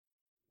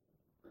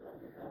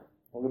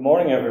Well, good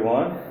morning,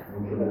 everyone.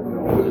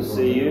 Good to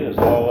see you, as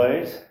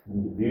always. It's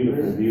a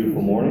beautiful,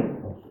 beautiful morning.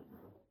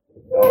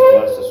 God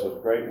bless us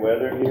with great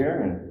weather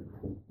here and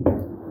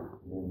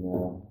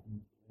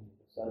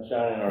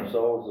sunshine in our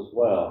souls as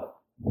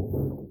well.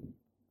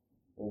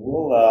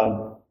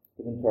 We'll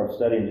get into our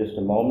study in just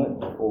a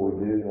moment. Before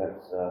we do,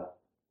 let's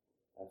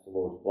ask the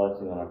Lord's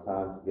blessing on our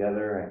time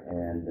together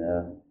and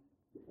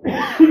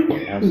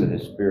ask that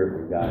His Spirit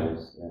would guide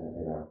us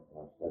in our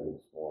study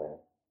this morning.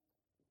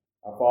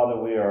 Our Father,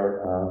 we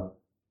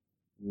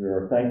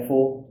are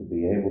thankful to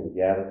be able to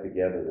gather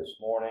together this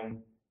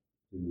morning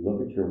to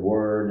look at Your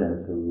Word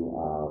and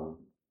to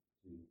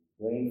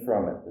glean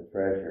from it the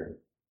treasure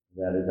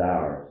that is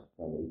ours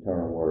from the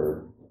eternal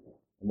Word.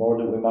 And Lord,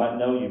 that we might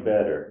know You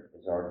better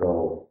is our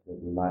goal, that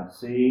we might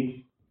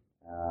see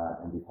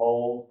and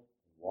behold,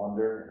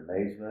 wonder and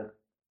amazement,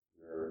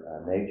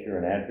 Your nature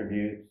and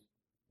attributes,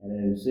 and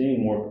in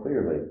seeing more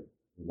clearly,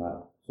 we might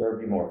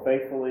serve You more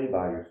faithfully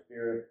by Your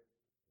Spirit.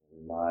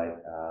 We might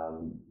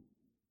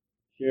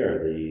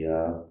share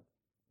the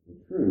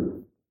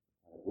truth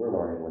that we're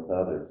learning with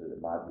others, that it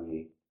might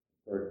be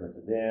encouragement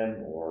to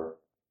them or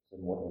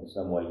in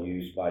some way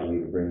used by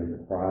You to bring them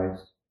to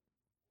Christ,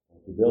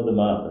 or to build them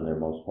up in their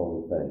most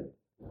holy faith.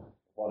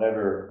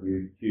 Whatever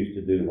You choose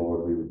to do,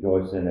 Lord, we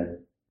rejoice in it,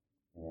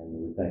 and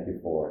we thank You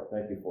for it.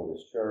 Thank You for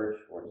this church,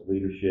 for its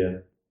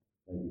leadership.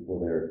 Thank You for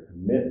their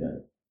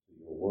commitment to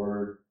Your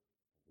Word,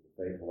 to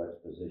the faithful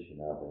exposition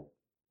of it.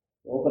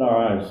 Open our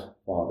eyes,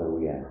 Father,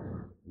 we ask.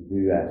 We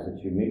do ask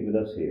that You meet with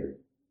us here,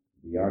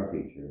 be our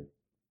teacher.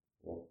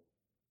 For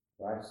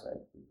Christ's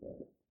sake, we pray.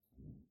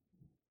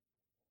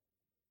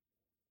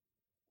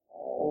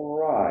 All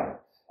right.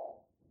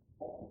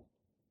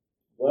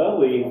 Well,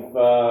 we've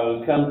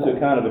come to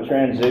kind of a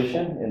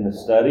transition in the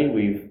study.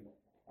 We've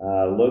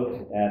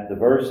looked at the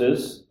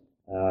verses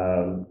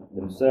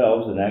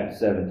themselves in Acts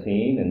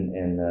 17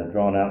 and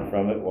drawn out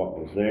from it what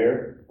was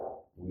there.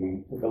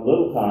 We took a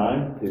little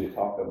time to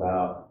talk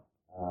about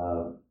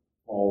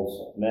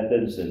Paul's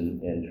methods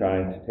in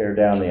trying to tear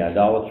down the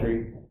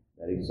idolatry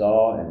that he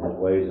saw and his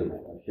ways of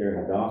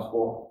sharing the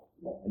gospel.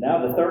 And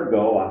now the third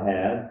goal I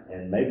have,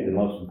 and maybe the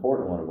most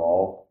important one of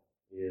all,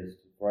 is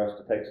for us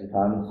to take some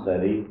time and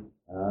study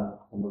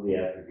some of the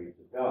attributes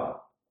of God.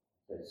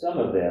 Some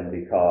of them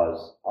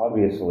because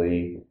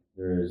obviously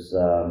there is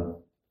a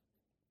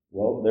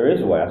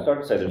way. I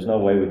started to say there's no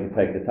way we could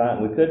take the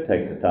time. We could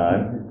take the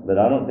time, but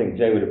I don't think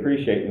Jay would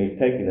appreciate me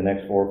taking the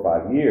next 4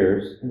 or 5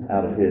 years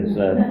out of his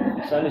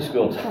Sunday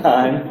school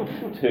time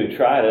to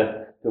try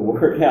to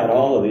work out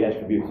all of the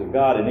attributes of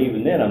God. And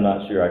even then, I'm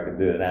not sure I could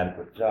do an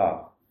adequate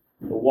job.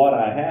 But what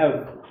I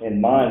have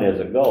in mind as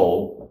a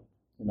goal,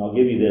 and I'll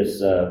give you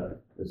this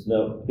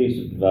piece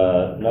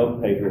of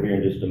note paper here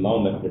in just a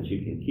moment that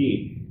you can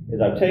keep, is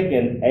I've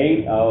taken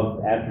 8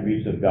 of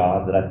attributes of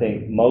God that I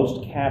think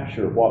most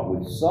capture what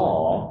we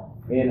saw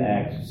in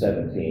Acts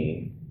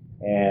 17,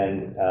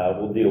 and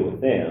we'll deal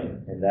with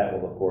them, and that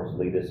will, of course,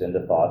 lead us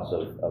into thoughts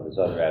of His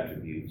other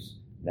attributes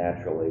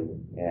naturally,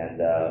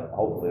 and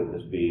hopefully it'll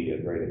just be a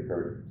great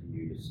encouragement to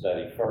you to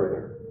study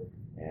further.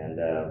 And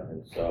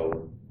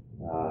so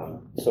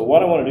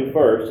what I want to do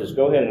first is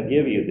go ahead and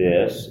give you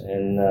this,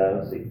 and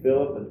let's see,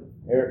 Philip and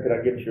Eric, could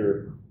I get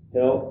your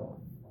help?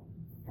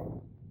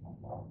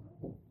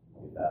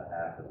 About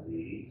half of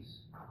these.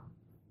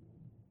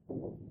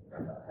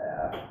 About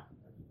half.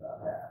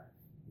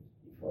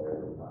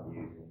 Whatever I'm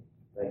using.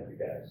 Thank you,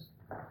 guys.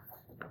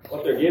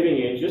 What they're giving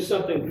you is just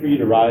something for you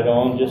to write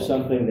on, just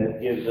something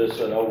that gives us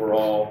an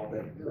overall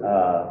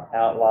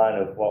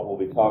outline of what we'll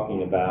be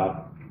talking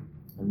about.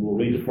 And we'll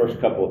read the first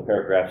couple of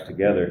paragraphs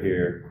together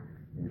here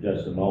in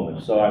just a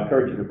moment. So I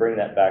encourage you to bring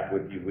that back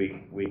with you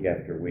week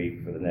after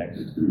week for the next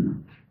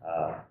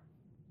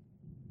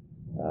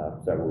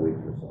several weeks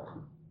or so.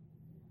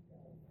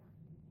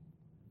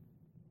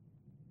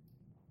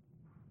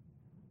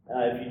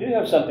 If you do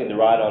have something to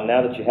write on,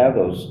 now that you have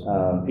those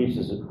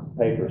pieces of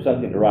paper,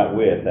 something to write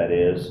with, that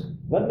is,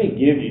 let me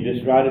give you,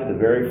 just right at the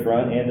very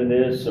front end of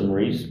this, some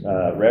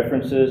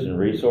references and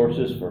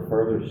resources for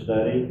further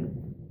study.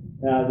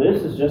 Now,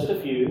 this is just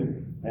a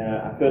few.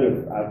 I could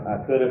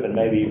have, and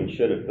maybe even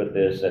should have put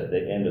this at the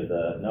end of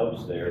the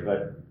notes there,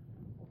 but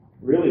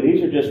really,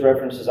 these are just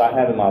references I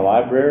have in my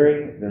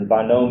library. They're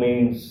by no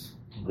means,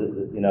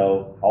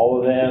 all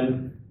of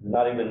them,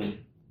 not even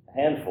a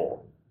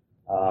handful.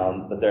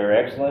 But they're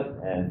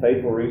excellent and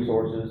faithful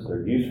resources.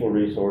 They're useful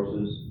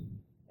resources.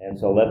 And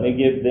so let me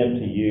give them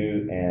to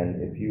you,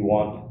 and if you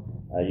want,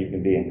 you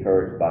can be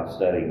encouraged by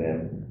studying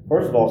them.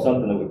 First of all,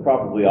 something that we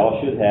probably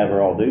all should have,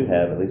 or all do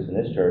have, at least in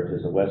this church,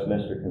 is a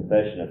Westminster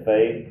Confession of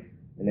Faith.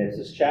 And it's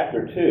this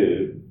chapter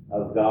 2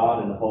 of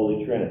God and the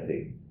Holy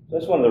Trinity. So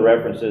that's one of the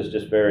references,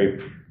 just very,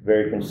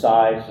 very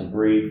concise and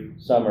brief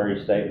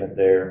summary statement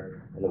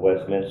there in the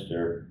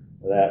Westminster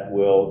that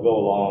will go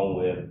along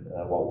with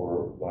what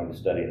we're going to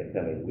study in the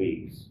coming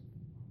weeks.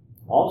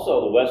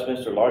 Also, the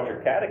Westminster Larger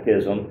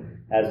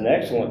Catechism has an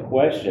excellent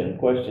question,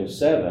 question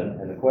 7,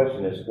 and the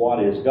question is,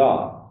 what is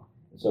God?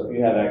 And so if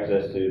you have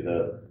access to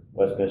the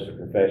Westminster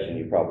Confession,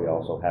 you probably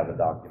also have a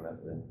document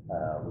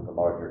with the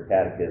larger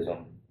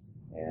catechism.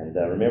 And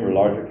remember,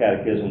 larger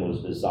catechism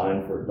was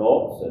designed for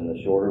adults, and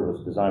the shorter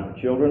was designed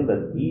for children,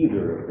 but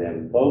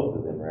both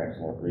of them are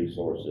excellent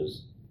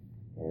resources.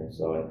 And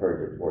so I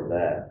encourage you toward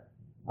that.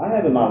 I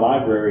have in my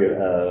library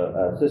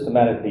a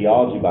Systematic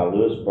Theology by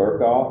Louis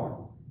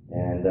Berkhoff,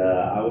 and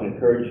I would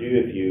encourage you,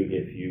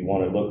 if you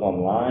want to look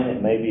online,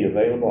 it may be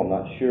available, I'm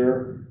not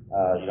sure.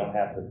 You don't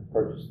have to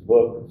purchase the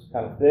book, it's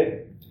kind of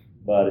thick.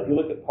 But if you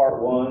look at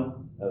part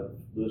 1 of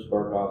Louis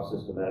Berkhoff's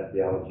Systematic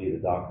Theology, the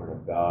Doctrine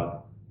of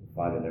God, you'll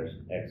find that there's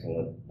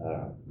excellent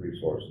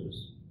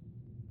resources.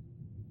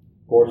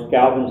 Of course,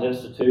 Calvin's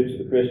Institutes of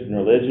the Christian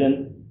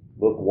Religion,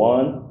 book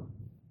 1,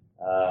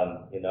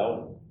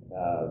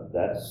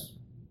 that's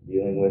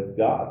dealing with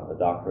God, the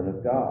doctrine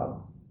of God.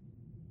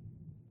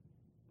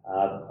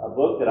 A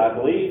book that I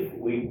believe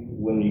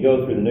when you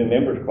go through the new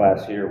members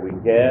class here, we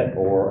get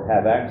or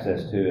have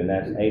access to, and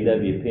that's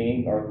A.W.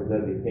 Pink, Arthur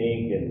W.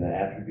 Pink, and the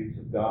Attributes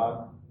of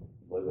God.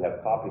 We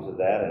have copies of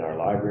that in our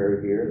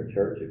library here at the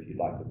church if you'd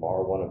like to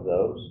borrow one of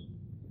those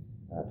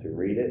to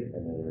read it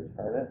and then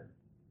return it.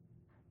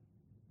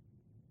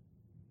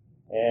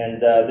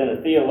 And then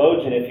a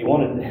theologian, if you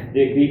want to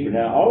dig deeper.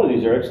 Now, all of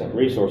these are excellent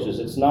resources.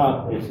 It's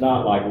not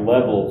like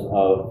levels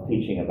of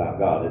teaching about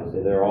God.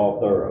 They're all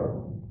thorough.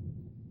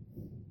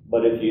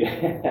 But if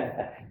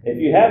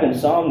you have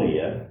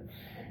insomnia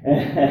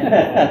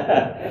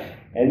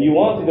and you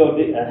want to go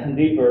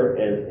deeper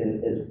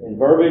in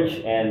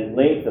verbiage and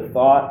length of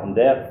thought and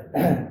depth,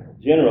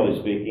 generally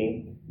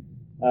speaking,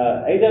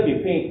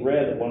 A.W. Pink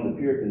read one of the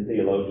Puritan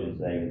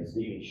theologians named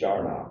Stephen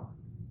Charnock.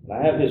 And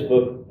I have his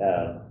book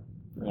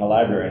in my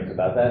library, and it's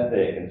about that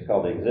thick, and it's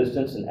called The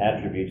Existence and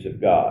Attributes of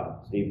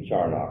God. Stephen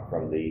Charnock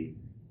from the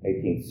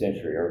 18th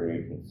century, early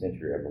 18th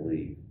century, I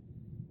believe.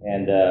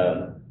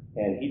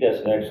 And he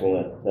does an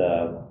excellent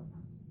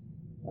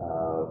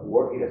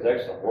work. He does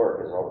excellent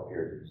work, as all the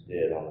Puritans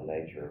did, on the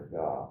nature of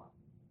God.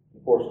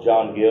 Of course,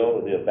 John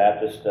Gill, the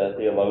Baptist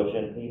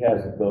theologian, he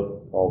has a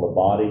book called The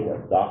Body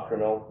of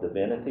Doctrinal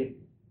Divinity.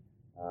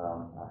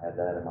 I have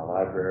that in my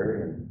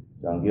library, and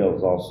John Gill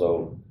is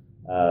also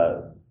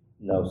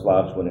no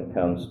slouch when it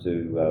comes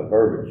to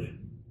verbiage,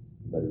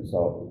 but he's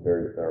also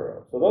very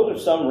thorough. So those are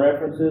some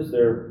references.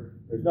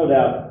 There's no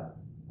doubt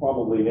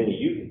probably many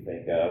you can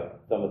think of,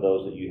 some of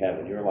those that you have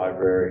in your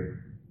library.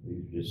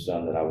 These are just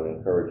some that I would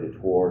encourage you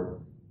toward.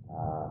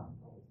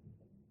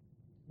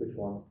 Which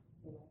one?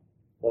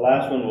 The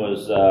last one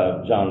was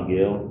John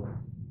Gill.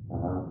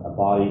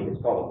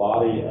 It's called A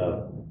Body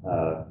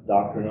of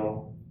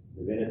Doctrinal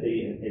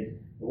Divinity. And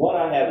the one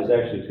I have is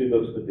actually 2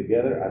 books put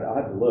together. I'll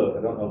have to look.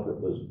 I don't know if it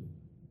was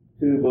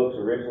 2 books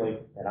originally,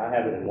 and I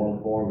have it in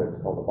one form, but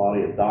it's called The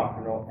Body of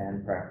Doctrinal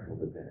and Practical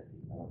Divinity.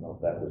 I don't know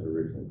if that was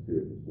originally 2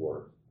 of his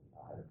works.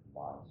 I had it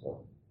combined,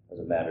 so it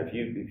doesn't matter. If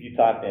you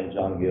type in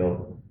John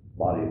Gill,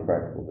 Body of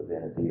Practical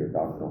Divinity or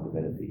Doctrinal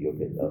Divinity, you'll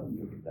get that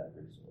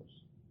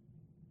resource.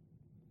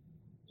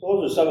 So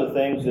those are some of the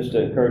things just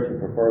to encourage you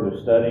for further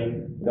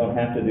study. You don't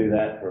have to do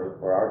that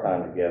for our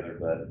time together,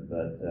 but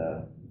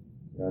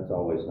it's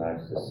always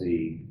nice to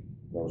see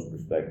those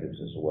perspectives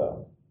as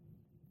well.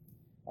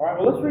 All right,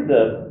 well, let's read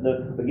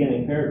the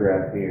beginning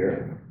paragraph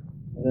here.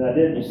 And then I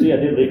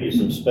did leave you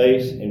some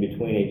space in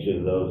between each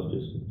of those,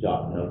 just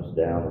jot notes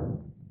down.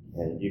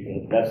 And you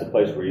can, that's the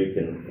place where you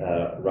can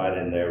write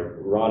in there,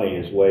 Ronnie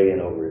is way in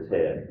over his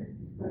head.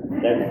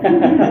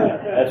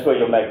 That's where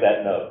you'll make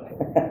that note.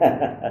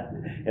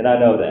 And I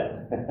know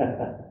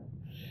that.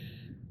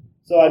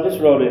 So I just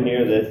wrote in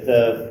here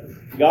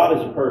that God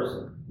is a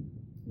person.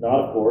 Not,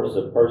 of course,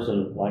 a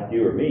person like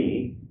you or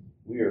me.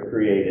 We are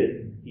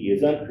created. He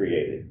is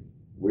uncreated.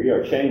 We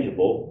are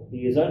changeable.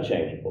 He is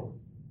unchangeable.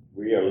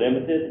 We are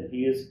limited.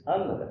 He is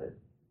unlimited.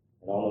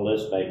 And on the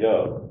list may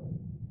go.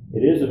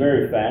 It is the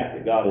very fact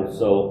that God is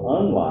so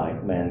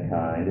unlike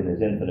mankind in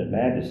his infinite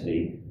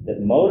majesty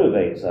that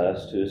motivates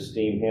us to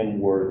esteem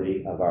him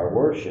worthy of our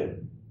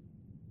worship.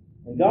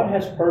 And God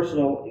has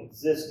personal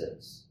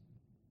existence.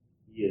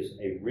 He is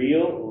a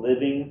real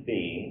living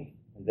being,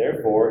 and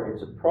therefore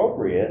it's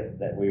appropriate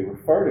that we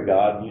refer to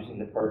God using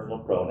the personal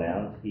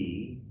pronouns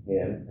he,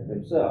 him, and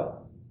himself.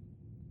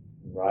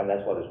 Right?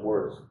 That's what his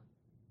words,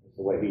 it's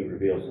the way he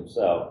reveals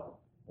himself.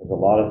 There's a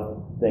lot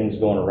of things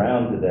going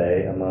around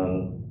today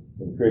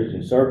in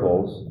Christian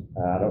circles.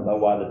 I don't know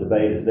why the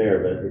debate is there,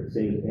 but it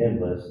seems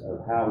endless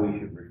of how we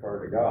should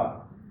refer to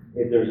God.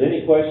 If there's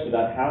any question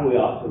about how we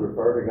ought to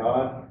refer to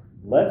God,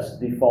 let's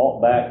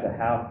default back to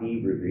how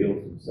he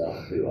reveals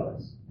himself to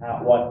us.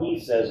 What he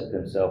says of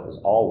himself is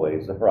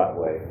always the right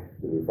way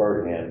to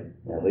refer to him,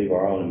 and leave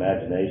our own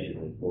imagination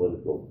and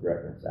political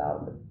correctness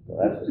out of it. So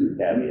that's just a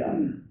caveat.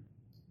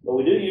 But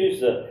we do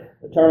use the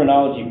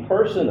terminology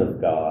person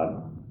of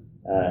God,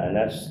 and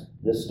that's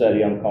this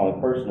study I'm calling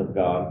Person of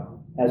God,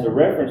 as a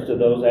reference to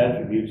those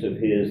attributes of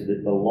his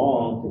that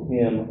belong to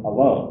him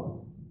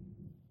alone.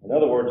 In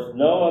other words,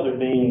 no other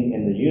being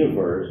in the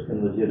universe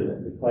can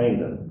legitimately claim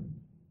them.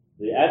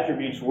 The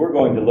attributes we're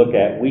going to look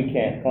at, we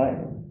can't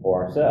claim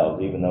for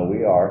ourselves, even though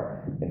we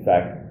are, in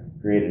fact,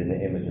 created in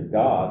the image of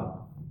God.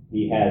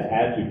 He has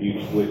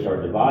attributes which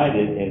are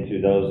divided into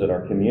those that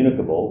are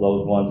communicable,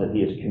 those ones that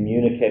he has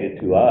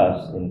communicated to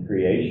us in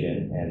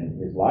creation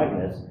and his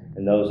likeness,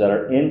 and those that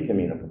are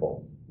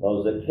incommunicable,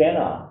 those that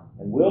cannot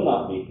and will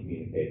not be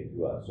communicated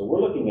to us. So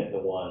we're looking at the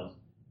ones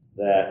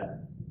that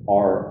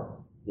are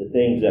the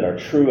things that are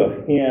true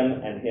of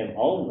him and him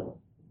only,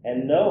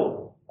 and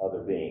no other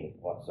being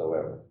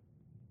whatsoever.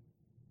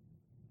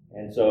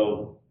 And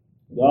so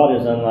God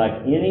is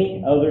unlike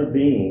any other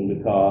being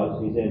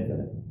because he's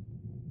infinite.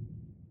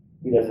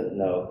 He doesn't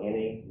know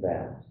any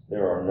bounds.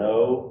 There are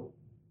no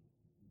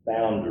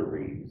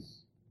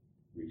boundaries,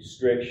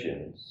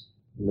 restrictions,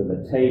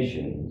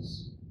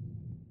 limitations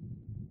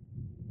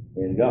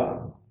in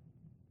God.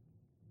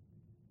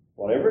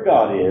 Whatever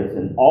God is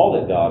and all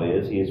that God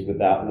is, he is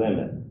without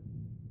limit.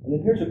 And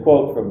then here's a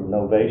quote from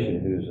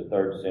Novatian, who's a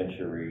 3rd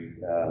century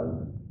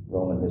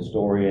Roman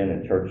historian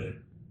and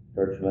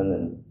churchman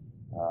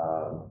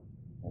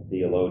and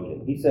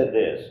theologian. He said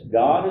this: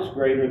 God is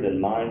greater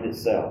than mind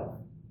itself.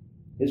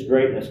 His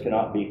greatness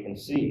cannot be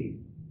conceived.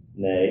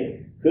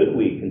 Nay, could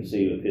we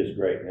conceive of his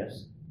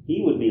greatness,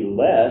 he would be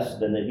less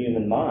than the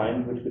human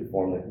mind which could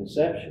form the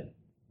conception.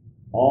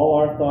 All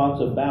our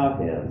thoughts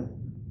about him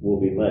will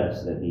be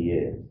less than he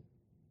is.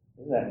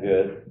 Isn't that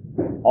good?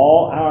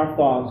 All our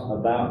thoughts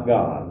about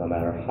God, no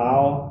matter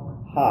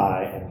how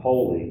high and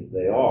holy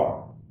they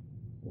are,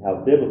 and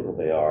how biblical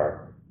they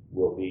are,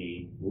 will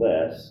be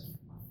less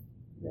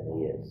than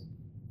he is.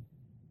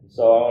 And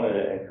so I want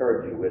to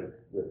encourage you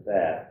with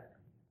that.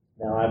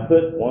 Now I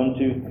put 1,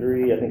 2,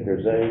 3, I think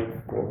there's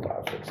 8, 4,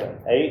 5, 6, 7,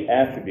 8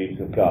 attributes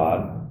of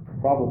God.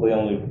 Probably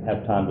only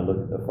have time to look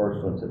at the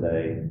first one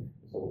today.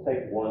 So we'll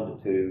take 1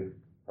 to 2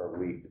 per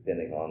week,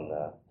 depending on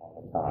the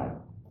time.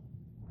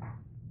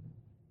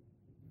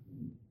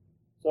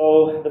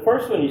 So the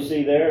first one you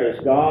see there is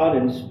God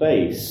in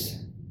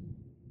space.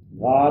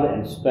 God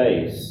and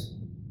space.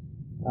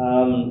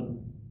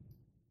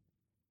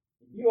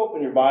 If you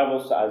open your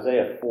Bibles to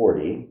Isaiah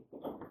 40,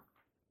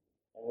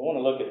 and we want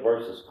to look at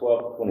verses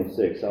 12 to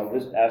 26. I'll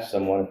just ask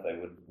someone if they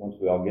would, once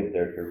we all get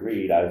there, to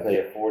read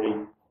Isaiah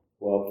 40,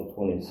 12 to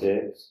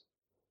 26.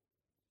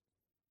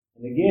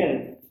 And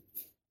again,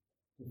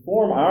 to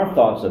form our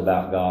thoughts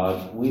about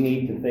God, we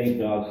need to think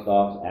God's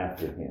thoughts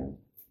after him.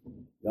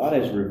 God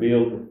has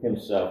revealed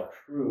himself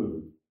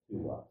truly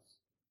to us.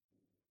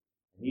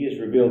 He has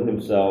revealed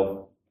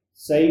himself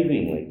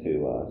savingly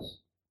to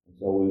us. And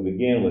so we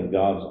begin with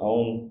God's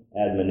own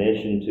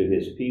admonition to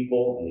his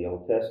people in the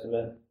Old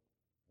Testament,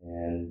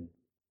 and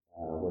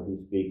where he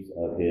speaks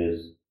of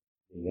his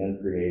being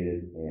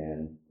uncreated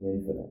and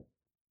infinite.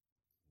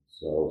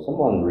 So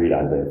someone read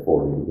Isaiah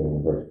 40, beginning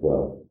in verse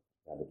 12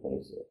 down to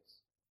 26.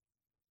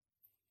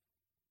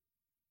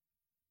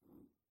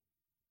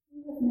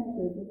 He has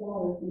measured the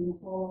waters in the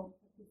hollow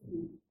of his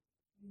hand,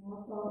 and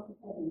marked off the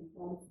heavens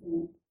by his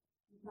hand,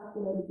 and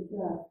calculated the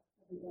dust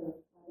of the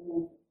earth by the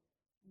measure,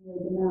 and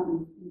laid the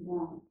mountains in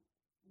balance,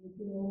 and the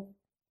hills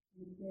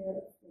in the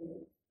fair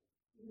scales.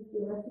 He has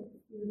directed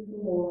the spirit of the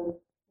Lord,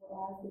 for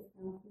as his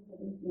counsel had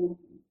informed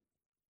him.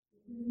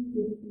 But who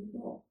did he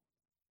consult?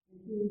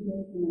 And who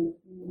gave him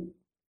understanding?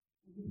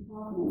 And he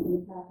taught him in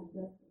the path of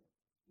justice,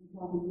 and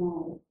taught him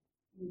knowledge,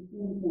 and he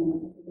trained him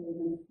at the way of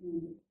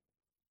understanding.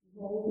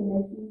 Behold, the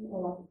nations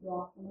are like a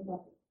drop from a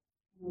bucket,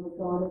 and are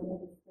regarded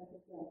as a speck of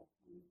dust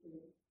on the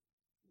sea.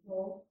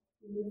 Behold,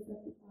 he lifts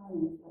up the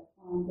islands like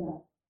fine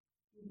dust.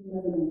 Even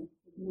Lebanon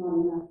is not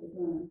enough to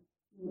burn,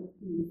 nor its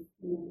peace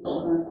enough to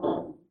burn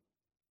offering.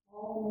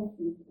 All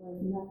nations are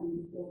as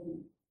nothing before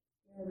him.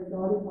 They are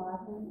regarded by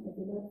him as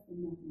less than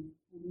nothing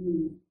and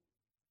meaningless.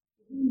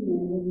 To whom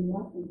then will you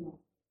liken God?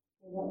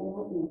 Or what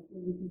likeness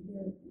will you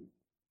compare with him?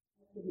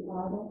 As to the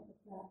idol, the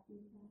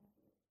craftsman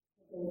castle,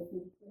 the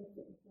goldsmith placed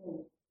it with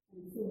gold,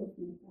 and the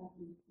silversmith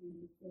fashioned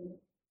strings of silver.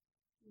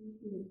 He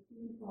who is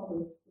too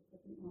impoverished for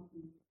such an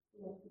offering,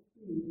 selects a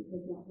tree that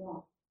does not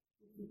rot,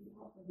 who seeks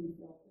out for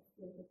himself a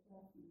skillful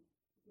craftsman,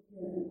 to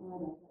prepare an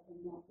idol that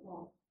will not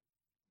fall.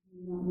 Do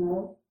you not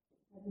know?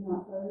 Have you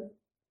not heard?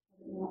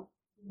 Has it not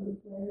been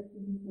declared to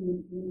you from the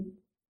beginning?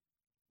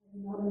 Have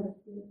you not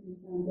understood from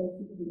the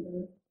foundations of the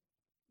earth?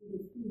 It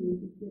is he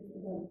who sits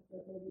above the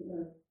circle of the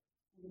earth,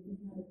 and its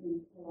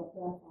inhabitants are like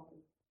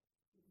grasshoppers.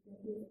 He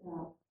stretches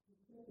out the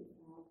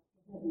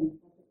heavens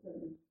like a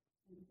curtain,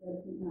 and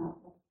spreads them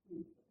out like a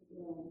tent of the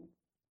dwelling.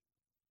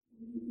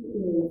 He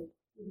who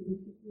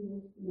reduces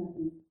fools to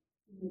nothing,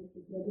 who makes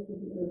the judges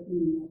of the earth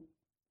meaningless.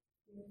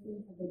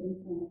 Scarcely have they been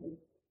planted,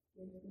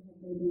 scarcely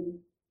have they been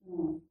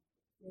sown,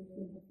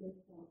 scarcely have their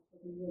stalks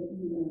taken root in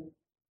the earth,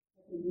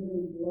 but the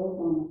wind blows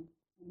on them,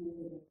 and they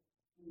wither,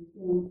 and the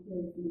storm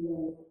carries them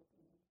away like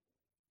snow.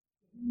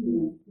 To whom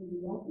then will you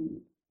liken me,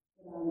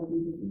 that I will be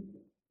his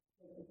equal,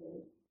 says the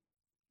Lord?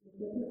 Lift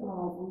up your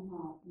eyes on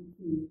high and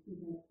see who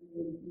has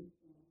created these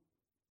stars,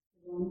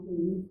 the one who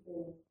leads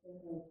forth their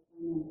hosts by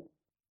number,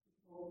 who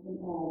calls them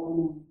all by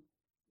name,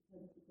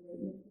 because of the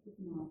greatness of his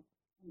might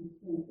and the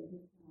strength of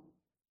his power.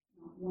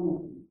 Not one of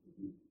them is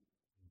equal.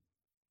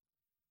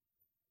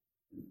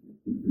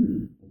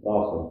 That's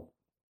awesome.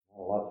 A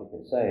lot you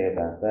can say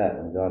about that.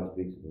 When God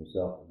speaks of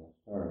himself in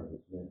those terms,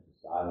 it's meant to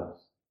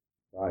silence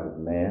the pride of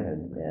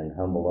man and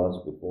humble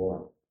us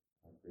before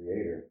our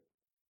Creator.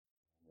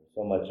 There's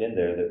so much in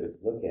there that we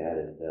could look at.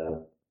 And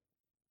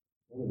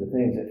one of the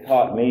things that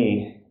caught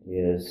me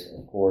is,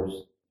 of course,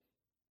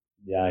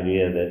 the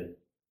idea that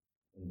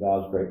in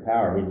God's great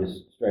power, he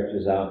just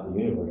stretches out the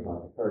universe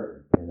like a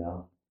curtain, and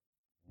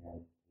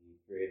he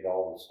created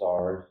all the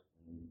stars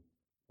and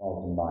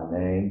calls them by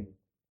name.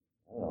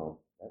 I don't know,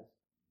 that's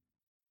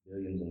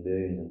billions and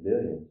billions and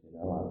billions,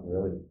 I don't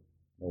really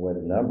know where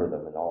to number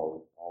them in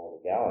all of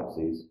the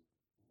galaxies.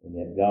 And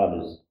yet God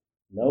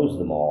knows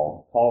them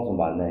all, calls them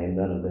by name,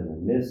 none of them are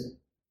missing.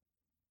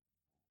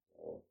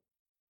 So,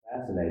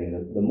 fascinating.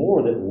 The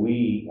more that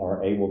we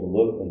are able to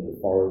look into the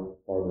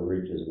farther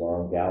reaches of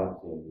our own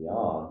galaxy and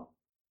beyond,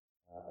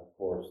 of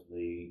course,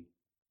 the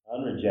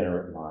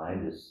unregenerate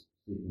mind is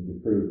seeking to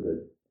prove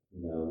that,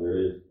 there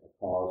is a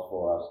cause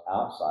for us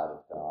outside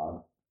of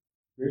God.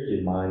 The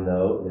Christian mind,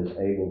 though, is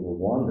able to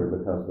wonder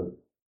because of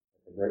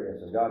the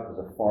greatness of God, because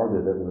the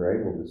farther that we're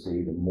able to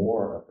see, the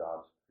more of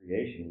God's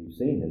creation we've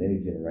seen than any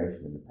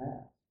generation in the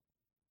past.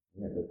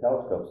 We have the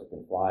telescopes that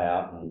can fly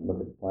out and look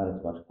at the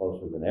planets much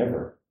closer than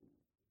ever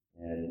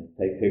and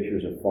take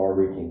pictures of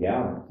far-reaching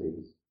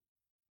galaxies.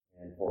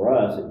 And for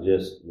us,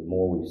 the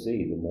more we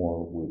see, the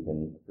more we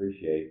can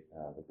appreciate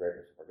the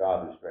greatness of our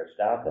God who stretched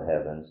out the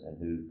heavens and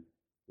who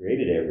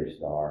created every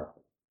star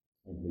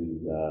and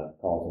who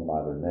calls them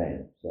by their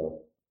name.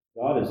 So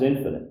God is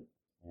infinite,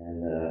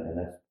 and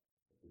that's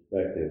the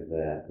perspective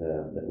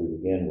that we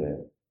begin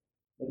with.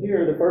 But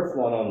here, the first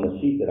one on the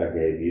sheet that I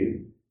gave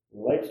you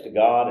relates to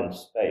God in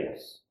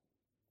space,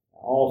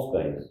 all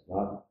space,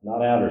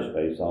 not outer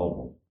space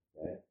only.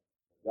 Okay,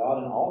 God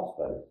in all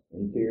space,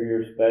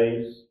 interior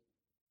space,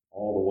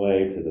 all the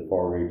way to the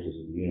far reaches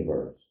of the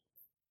universe.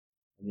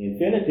 And the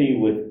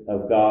infinity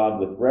of God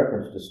with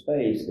reference to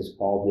space is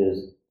called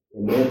his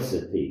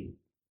immensity.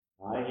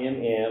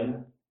 Immensity.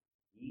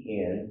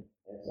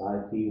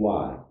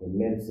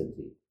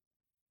 Immensity.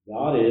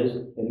 God is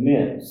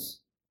immense.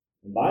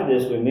 And by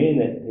this we mean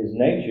that his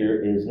nature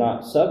is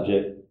not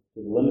subject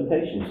to the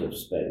limitations of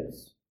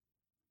space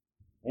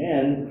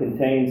and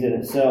contains in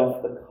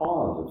itself the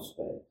cause of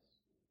space.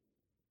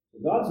 So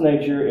God's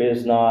nature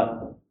is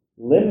not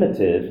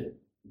limited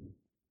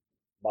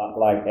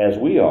like as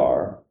we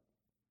are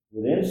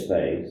within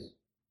space.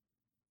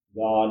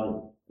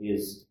 God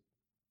is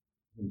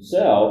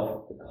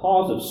himself the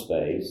cause of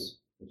space,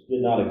 which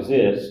did not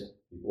exist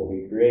before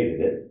he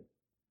created it.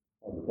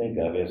 Hard to think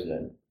of, isn't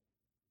it?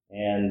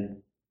 And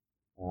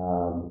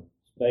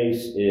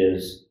space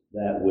is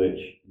that which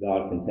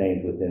God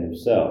contains within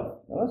himself.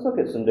 Now let's look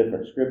at some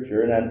different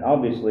scripture, and then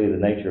obviously the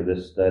nature of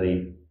this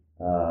study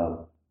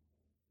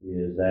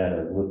is that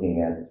of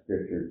looking at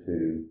scripture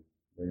to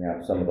bring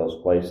out some of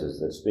those places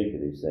that speak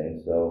of these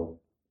things. So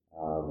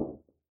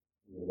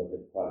we'll look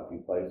at quite a few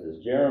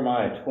places.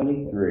 Jeremiah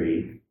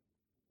 23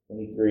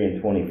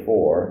 and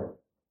 24.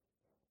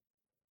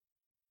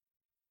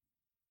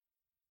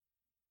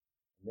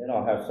 And then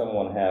I'll have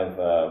someone have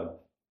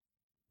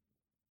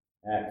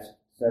Acts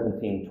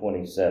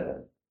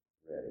 17:27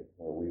 ready,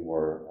 where we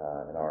were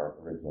in our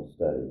original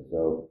study.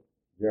 So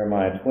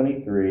Jeremiah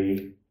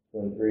 23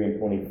 and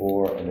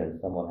 24, and then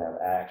someone have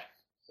Acts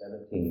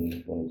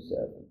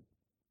 17:27.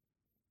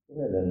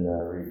 Go ahead and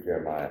read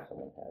Jeremiah if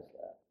someone has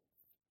that.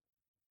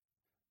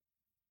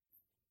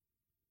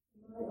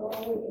 Might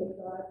always as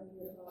God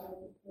nearby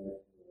the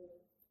first year,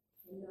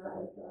 and not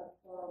as God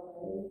far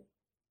away.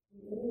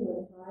 And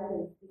anyone hide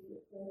in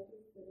secret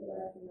places so that I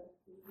cannot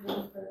see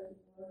him person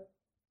work.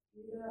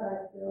 Do not I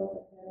fill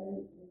the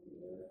heaven and the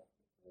earth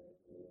with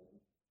the Lord.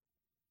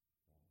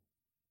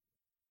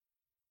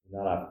 Do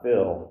not I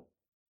fill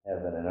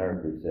heaven and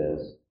earth, he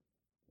says.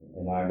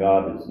 And my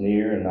God is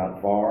near and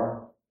not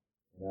far.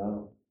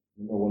 Remember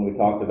when we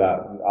talked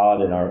about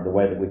God and the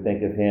way that we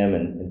think of him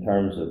in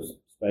terms of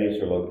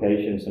space or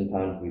location?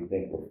 Sometimes we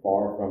think we're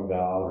far from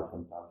God, or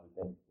sometimes we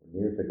think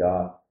we're near to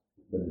God.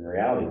 But in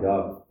reality,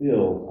 God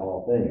fills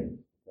all things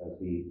because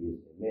he is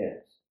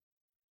immense.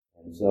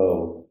 And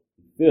so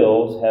he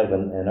fills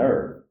heaven and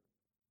earth.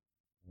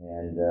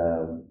 And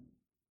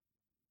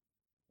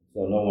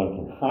so no one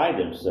can hide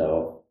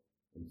himself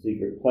in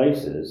secret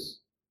places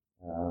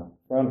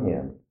from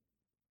him.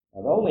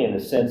 Not only in the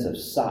sense of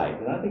sight,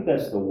 and I think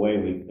that's the way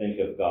we think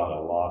of God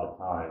a lot of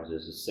times,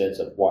 is a sense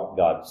of what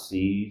God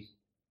sees,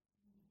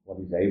 what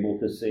he's able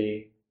to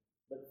see.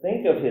 But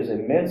think of his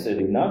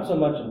immensity, not so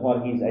much in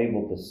what he's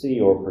able to see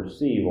or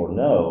perceive or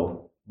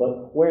know,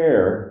 but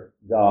where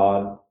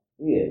God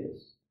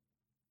is.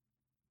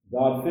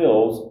 God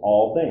fills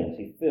all things.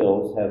 He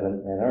fills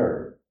heaven and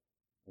earth.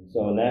 And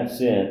so in that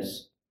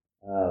sense,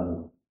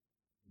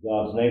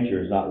 God's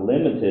nature is not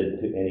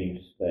limited to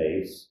any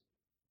space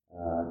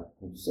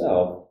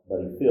himself,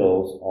 but he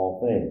fills all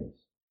things.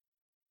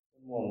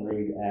 Someone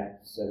read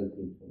Acts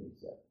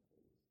 17:27.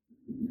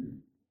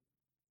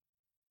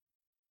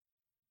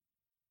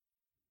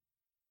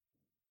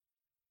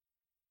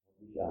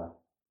 The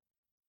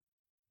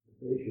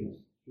patience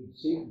should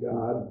seek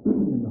God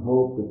in the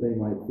hope that they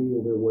might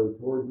feel their way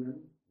toward Him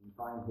and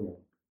find Him.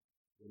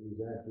 That He's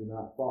actually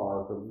not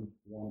far from each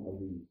one of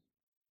these.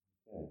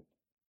 Okay.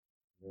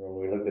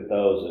 When we look at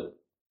those,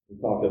 we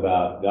talked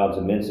about God's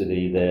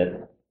immensity,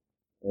 that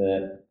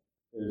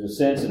there's a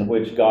sense in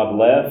which God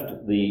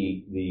left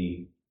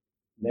the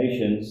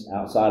nations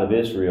outside of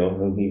Israel,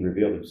 whom He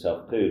revealed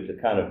Himself to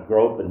kind of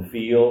grope and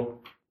feel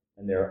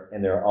in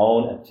their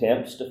own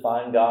attempts to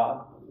find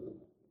God.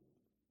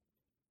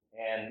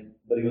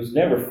 But He was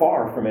never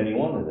far from any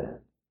one of them.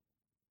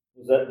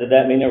 Did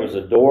that mean there was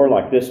a door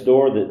like this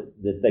door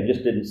that they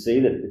just didn't see,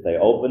 that if they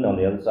opened on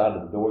the other side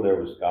of the door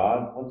there was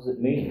God? What does it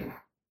mean?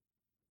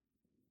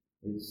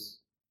 Is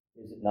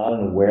it not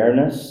an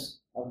awareness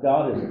of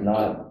God? Is it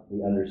not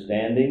the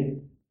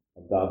understanding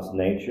of God's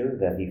nature,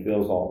 that He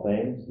fills all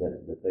things,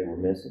 that they were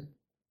missing?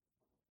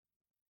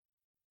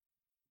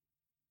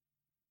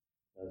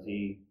 Because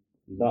He's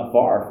not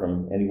far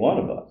from any one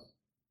of us.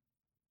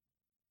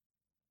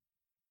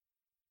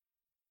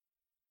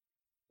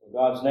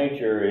 God's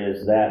nature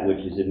is that which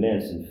is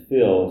immense and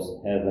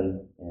fills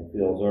heaven and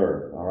fills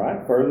earth. All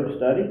right, further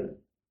study.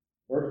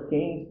 1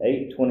 Kings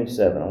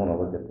 8:27. I want to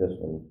look at this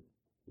one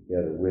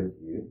together with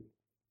you.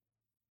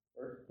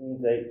 1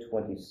 Kings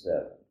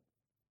 8:27.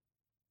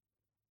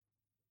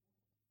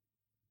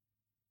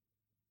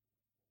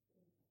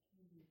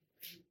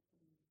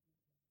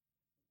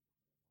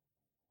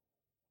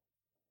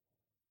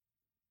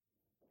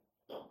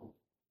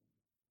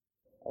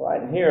 All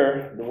right, and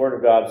here the Word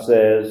of God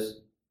says,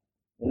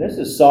 and this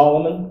is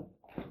Solomon,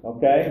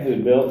 okay,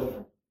 who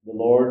built the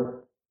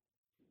Lord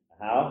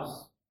a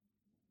house,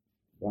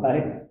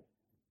 right?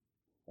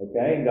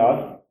 Okay, and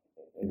God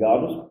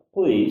was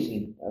pleased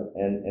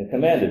and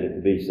commanded it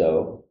to be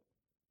so.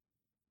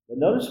 But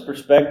notice the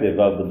perspective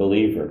of the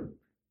believer.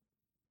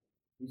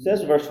 He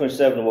says in verse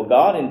 27, will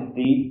God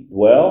indeed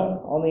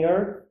dwell on the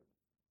earth?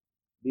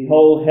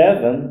 Behold,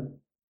 heaven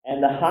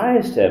and the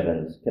highest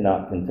heavens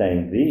cannot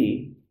contain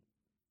thee.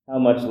 How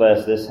much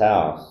less this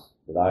house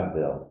that I've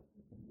built?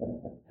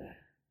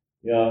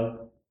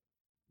 You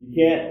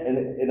can't,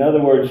 in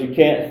other words, you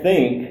can't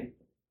think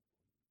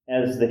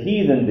as the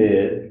heathen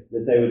did,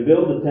 that they would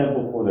build a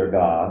temple for their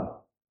God.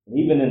 And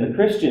even in the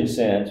Christian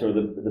sense, or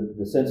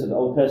the sense of the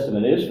Old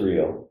Testament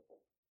Israel,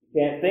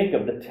 you can't think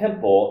of the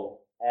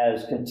temple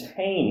as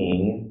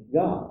containing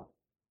God.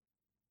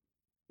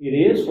 It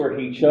is where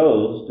He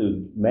chose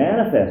to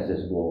manifest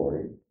His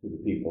glory to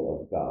the people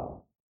of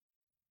God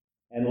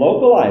and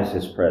localize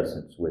His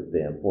presence with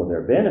them for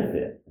their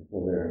benefit and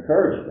for their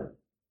encouragement.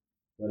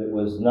 But it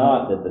was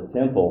not that the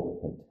temple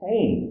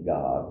contained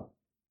God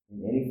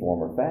in any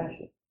form or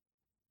fashion.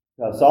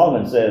 Now,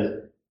 Solomon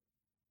says,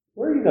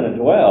 where are you going to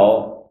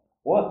dwell?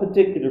 What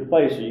particular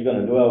place are you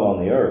going to dwell on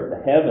the earth?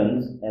 The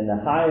heavens and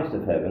the highest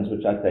of heavens,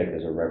 which I take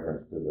as a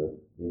reference to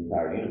the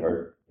entire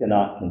universe,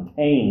 cannot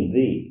contain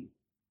thee.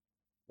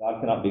 God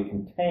cannot be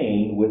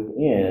contained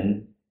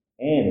within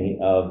any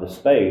of the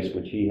space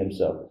which He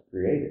Himself has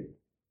created.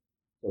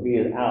 So He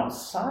is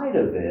outside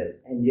of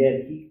it, and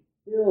yet He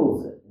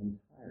fills it entirely.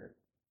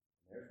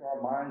 Therefore,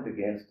 our mind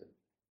begins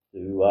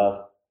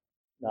to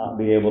not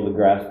be able to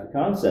grasp the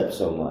concept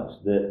so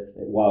much that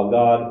while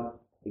God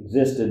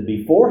existed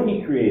before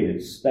He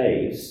created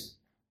space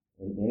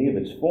in any of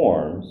its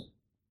forms,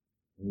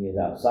 and He is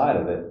outside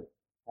of it,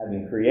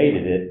 having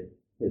created it,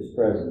 His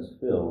presence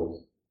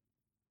fills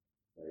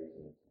space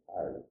in its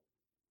entirety.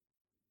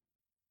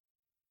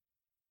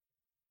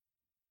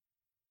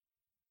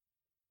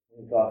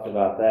 Any thoughts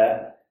about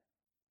that?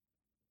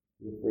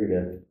 Feel free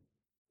to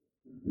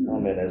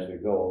comment as we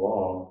go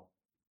along.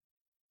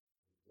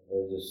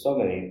 There's just so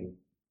many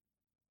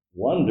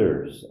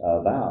wonders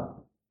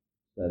about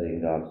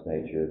studying God's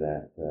nature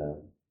that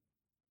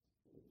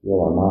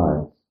fill our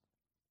minds.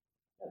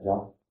 Yeah,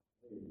 John?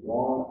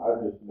 Ron, I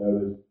just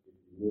noticed if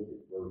you look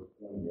at verse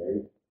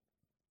 28,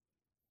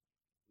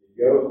 it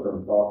goes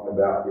from talking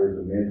about His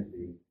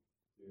immensity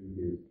to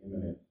His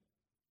imminence.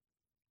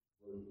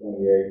 Verse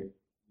 28,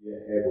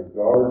 yet have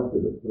regard to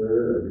the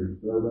prayer of your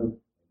servant,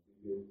 and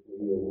to His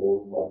plea, O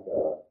Lord my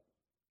God.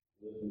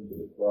 Listen to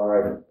the cry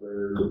and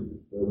prayers of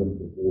your servant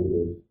before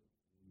this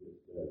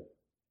day.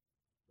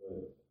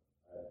 But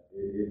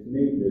it's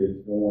neat that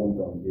it's going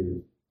from this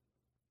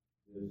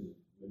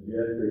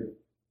majestic,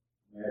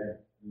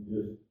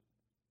 just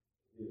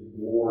His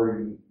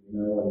glory, in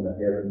the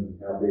heavens and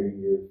how big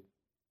He is,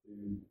 to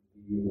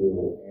He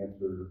will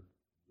answer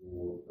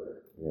your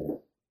prayer. Yes.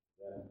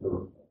 That's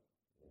personal.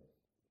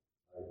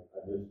 I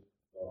just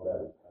thought that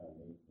was kind of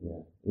neat.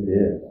 Yeah, it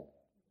is.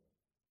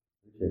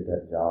 Appreciate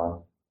that, John.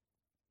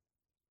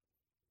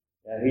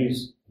 Yeah,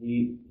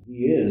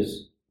 he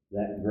is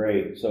that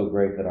great, so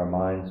great that our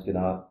minds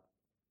cannot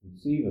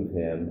conceive of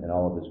Him and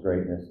all of His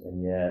greatness,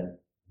 and yet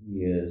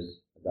He is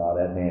a God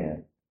at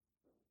hand.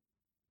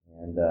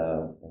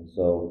 And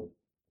so,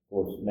 of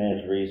course,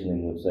 man's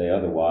reasoning would say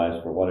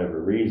otherwise for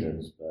whatever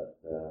reasons, but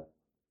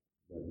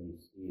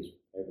He is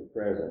ever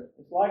present.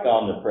 It's like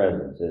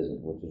omnipresence, isn't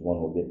it? Which is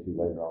one we'll get to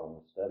later on in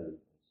the study in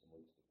some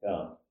weeks to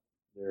come.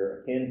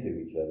 They're akin to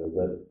each other,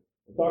 but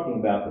We're talking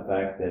about the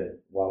fact that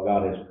while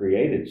God has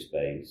created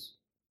space,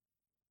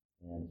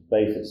 and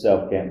space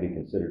itself can't be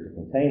considered to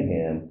contain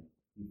him,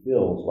 he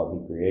fills what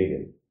he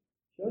created.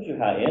 Shows you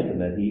how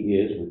intimate he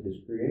is with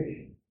his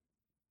creation.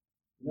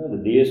 You know,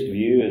 the deist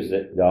view is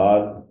that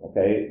God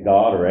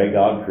or a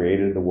God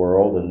created the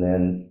world and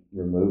then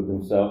removed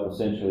himself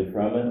essentially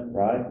from it,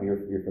 right?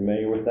 You're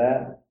familiar with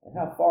that? And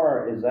how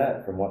far is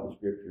that from what the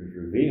scriptures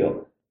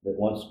reveal? That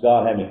once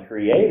God having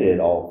created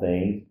all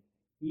things,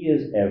 he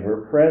is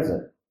ever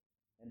present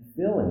and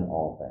filling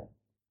all things.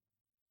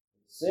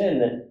 Sin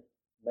that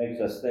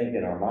makes us think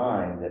in our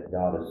mind that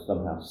God is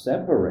somehow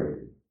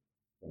separated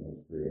from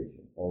his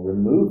creation or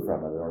removed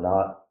from it or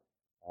not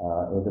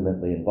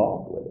intimately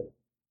involved with it.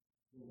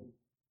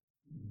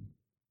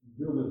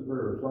 Until this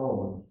prayer of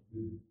Solomon,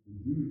 did the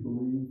Jews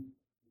believe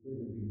they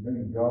could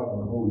contain God in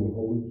the Holy of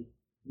Holies?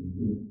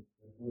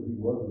 That's where he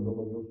was and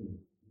nobody else was.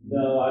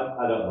 No,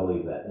 I don't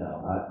believe that.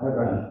 No,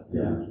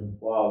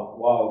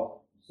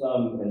 While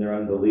some in their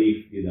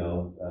unbelief,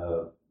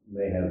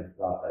 may have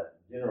thought that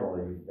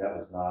generally that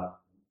was not.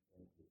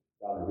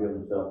 God revealed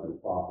himself to the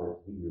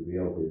prophets. He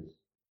revealed his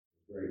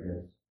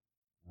greatness,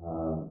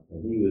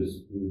 and he would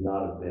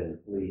not have been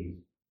pleased,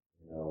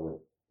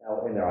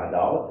 in their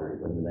idolatry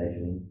when the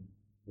nation,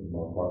 for the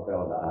most part,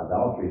 fell into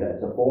idolatry.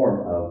 That's a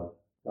form of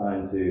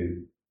trying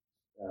to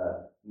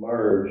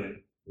merge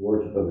the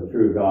worship of the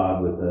true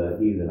God with the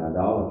heathen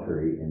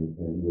idolatry, in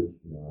which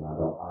an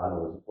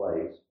idol is a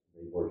place.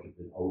 They worshipped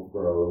in oak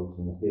groves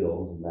and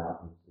hills and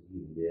mountains, the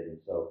heathen did, and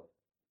so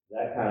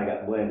that kind of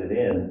got blended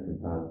in from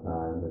time to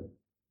time.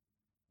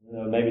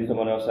 But maybe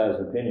someone else has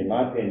an opinion.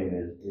 My opinion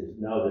is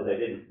no, that they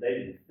didn't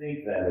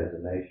think that as a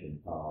nation,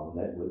 Tom,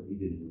 and he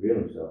didn't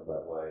reveal himself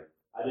that way.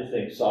 I just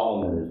think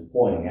Solomon is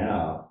pointing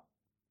out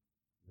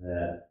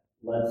that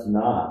let's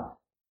not.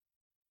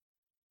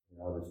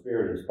 The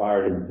Spirit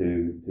inspired him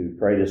to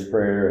pray this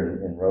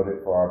prayer and wrote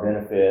it for our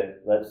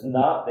benefit. Let's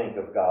not think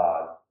of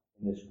God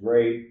in this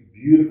great,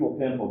 beautiful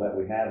temple that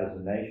we have as a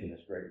nation,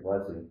 this great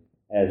blessing,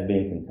 as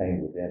being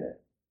contained within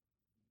it.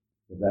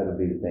 Because that would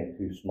be to think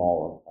too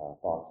small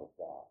thoughts of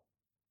God.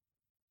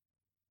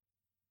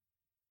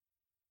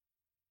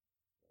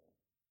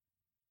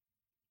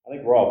 I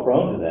think we're all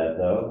prone to that,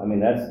 though. I mean,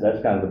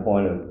 that's kind of the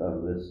point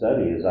of this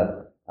study. Is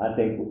I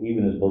think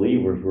even as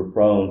believers, we're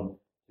prone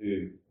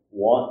to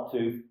want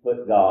to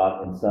put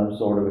God in some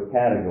sort of a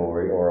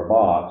category or a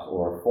box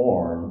or a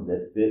form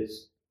that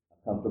fits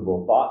a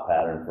comfortable thought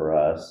pattern for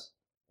us,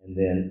 and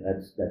then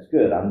that's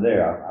good. I'm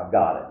there. I've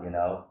got it.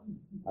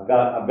 I've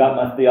got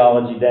my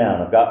theology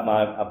down. I've got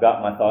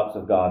my thoughts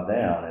of God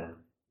down,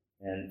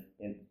 and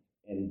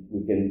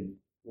we can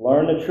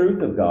learn the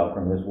truth of God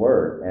from his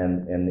word,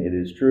 and it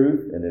is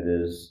truth, and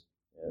there's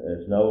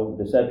no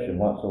deception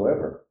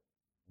whatsoever.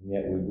 And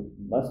yet we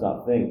must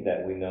not think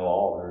that we know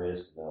all there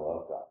is to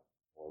know of God,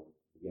 or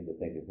begin to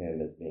think of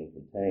him as being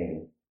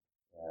contained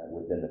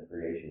within the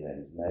creation that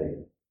he's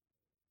made.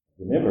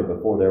 Remember,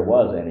 before there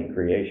was any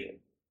creation,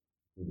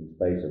 in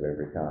space of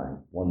every kind,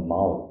 one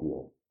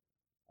molecule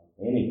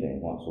of anything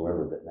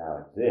whatsoever that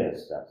now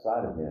exists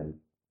outside of him,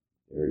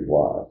 there he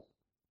was,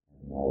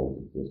 and always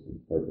existed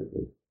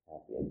perfectly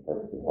happy and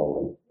perfectly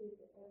holy.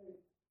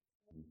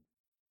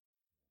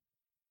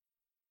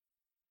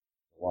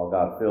 While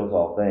God fills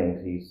all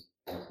things, he's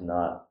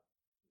not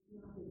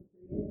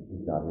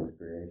his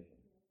creation.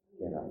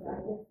 I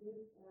guess this,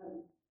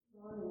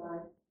 Ron and I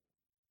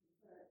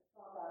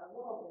talked about a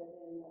little bit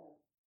in India,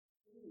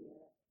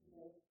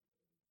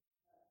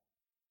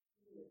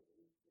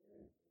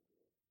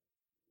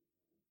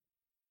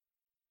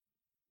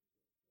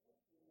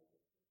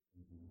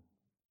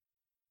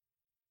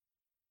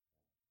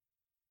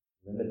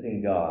 Limiting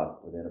God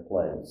within a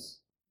place,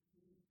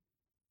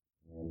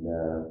 and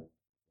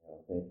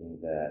thinking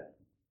that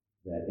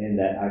in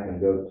that I can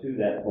go to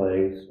that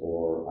place,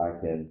 or I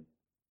can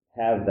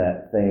have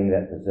that thing,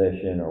 that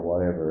possession, or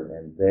whatever,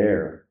 and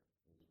there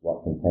is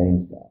what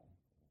contains God.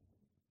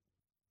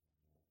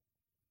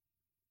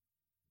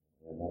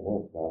 And that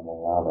works. God won't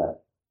allow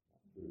that.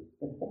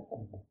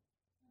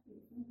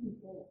 some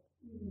people,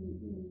 even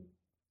in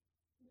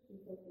Christian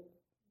circles,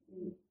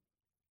 think,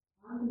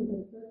 I'm going to go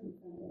to church on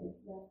Sunday,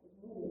 that's the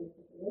holiday,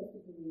 but the rest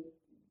of the week,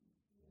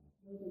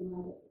 those are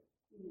my,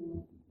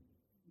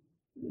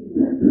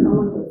 I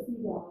want to go see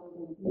God, I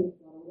want to meet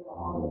God, we're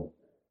all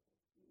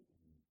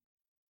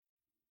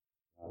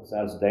It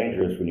sounds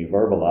dangerous when you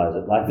verbalize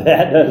it like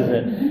that, doesn't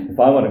it? If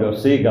I want to go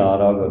see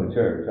God, I'll go to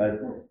church. I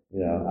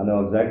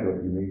know exactly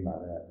what you mean by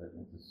that, but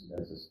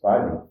it's a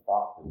surprising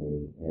thought to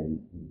me, and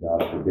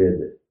God forbid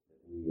that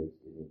we as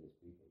religious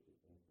people should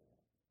think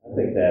that. I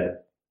think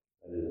that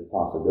is a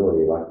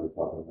possibility, like we were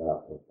talking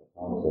about what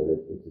Tom said.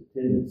 It's a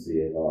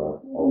tendency of our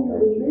old when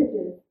nature. you're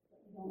religious,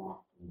 but you don't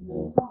actually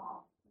know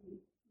God,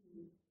 you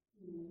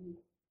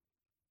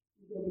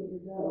go get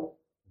your dough,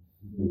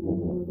 you're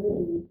living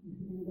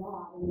in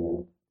God, and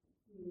then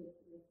you live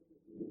the rest of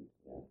your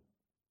life.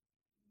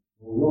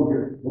 Well,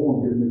 don't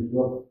want to get mixed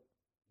up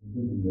in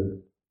thinking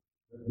that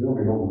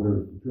building over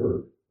there is the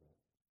church.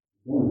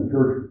 It's only the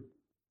church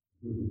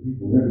because the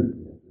people in it.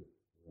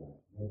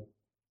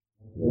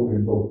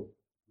 And so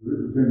there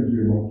is a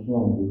tendency among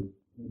some to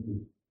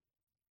think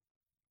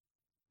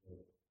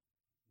that,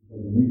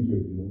 like the meat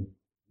says, you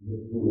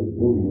have to go to that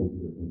building over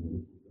there and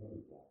look for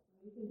God.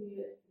 You can be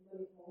at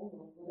somebody's home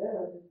or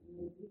whatever, just to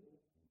meet people.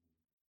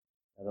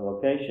 And the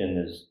location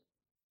is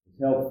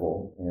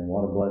helpful, and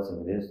what a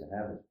blessing it is to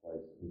have this place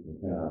that we can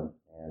come.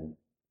 And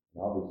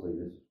obviously,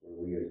 this is where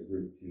we as a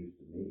group choose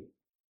to meet.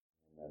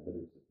 But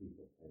it's the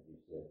people, as you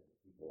said, the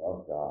people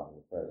of God,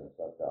 and the presence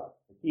of God.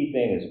 The key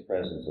thing is the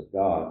presence of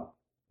God.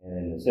 And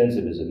in the sense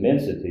of his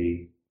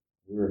immensity,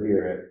 we're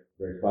here at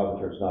Grace Bible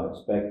Church not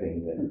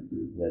expecting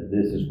that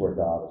this is where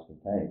God is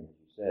contained, as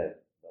you said.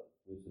 But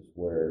this is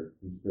where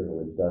he's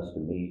privileged us to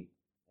meet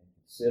and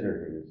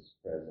consider his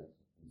presence,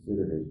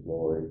 consider his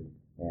glory,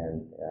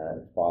 and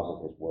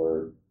exposit his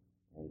word,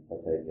 and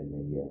partake in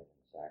the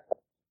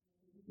sacrament.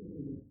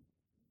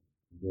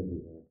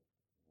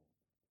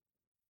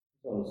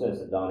 So in the sense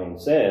that Donnie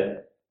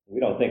said, we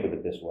don't think of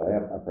it this way.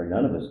 I pray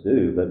none of us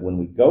do. But when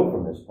we go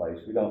from this place,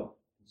 we don't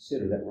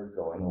consider that we're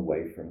going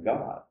away from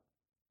God.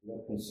 We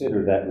don't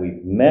consider that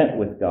we've met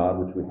with God,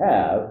 which we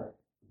have,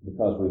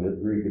 because we've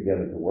agreed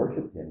together to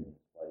worship him in this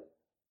place.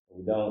 But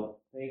we don't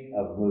think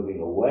of moving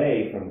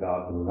away from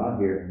God when we're not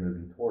here and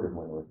moving toward him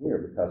when we're here,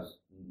 because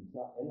it's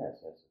not in that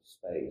sense of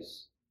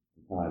space,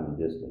 time, and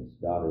distance.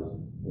 God is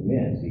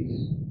immense.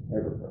 He's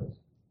ever-present.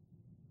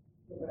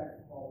 Go back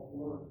to Paul's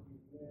words, we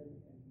read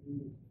and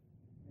do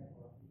and have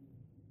our being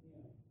in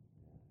him.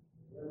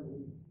 Wherever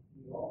we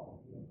are,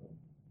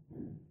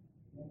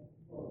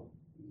 so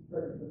he's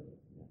present.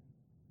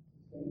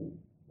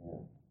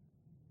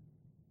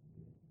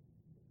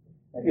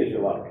 That gives you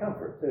a lot of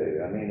comfort,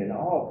 too. I mean, in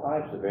all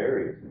types of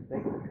areas, you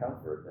think of the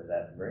comfort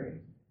that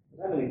brings.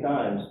 How many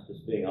times,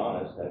 just being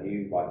honest, have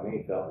you, like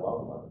me, felt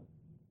lonely?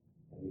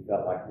 And you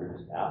felt like you're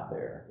just out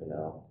there, you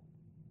know?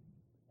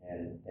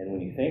 And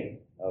when you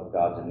think of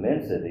God's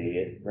immensity,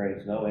 it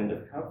brings no end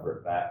of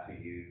comfort back to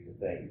you to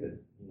think that,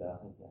 you know,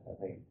 I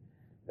think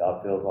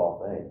God fills all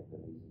things,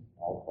 and he's in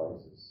all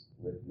places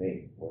with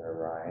me,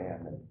 wherever I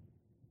am, and,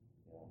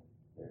 you know,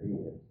 there he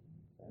is.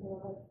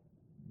 Well,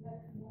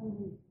 that's one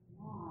reason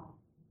why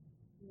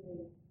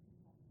they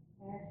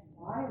passed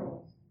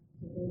Bibles,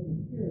 so they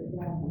would hear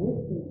God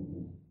with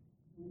them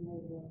when they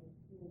were going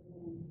to the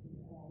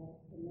Sabbath,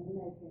 and then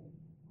they could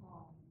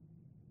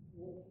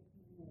worship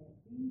him or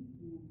feed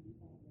him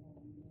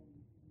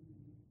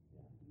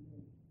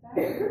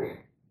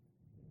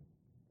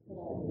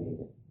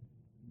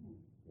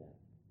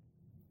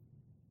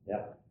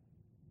Yep.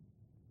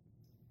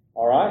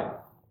 All right.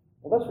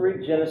 Well, let's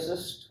read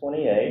Genesis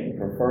 28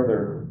 for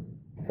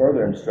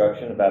further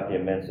instruction about the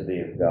immensity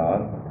of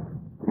God.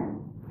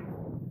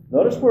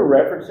 Notice we're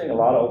referencing a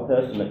lot of Old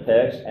Testament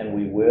texts, and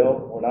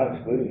we're not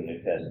excluding the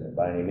New Testament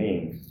by any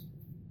means.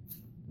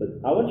 But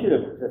I want you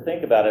to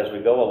think about, as we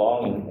go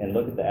along and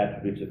look at the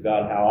attributes of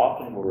God, how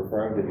often we're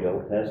referring to the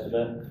Old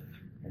Testament,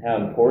 and how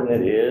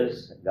important it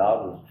is that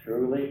God was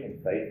truly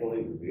and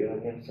faithfully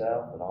revealing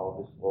himself in all of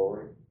his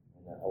glory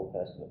in the Old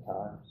Testament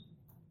times.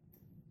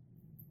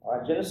 All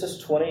right, Genesis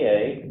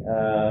 28,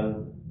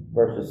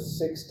 verses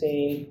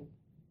 16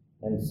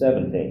 and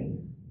 17.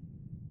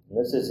 And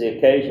this is the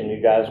occasion,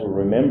 you guys will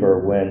remember,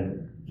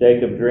 when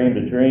Jacob dreamed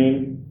a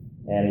dream,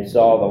 and he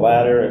saw the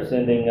ladder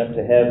ascending up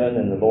to heaven,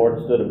 and the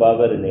Lord stood above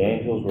it, and the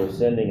angels were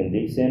ascending and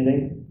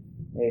descending.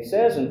 And he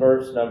says in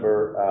verse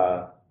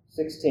number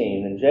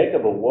 16, "And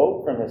Jacob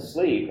awoke from his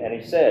sleep, and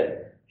he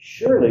said,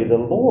 'Surely the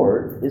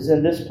Lord is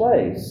in this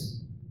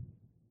place,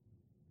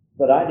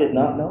 but I did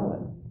not know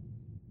it.'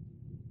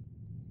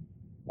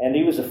 And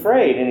he was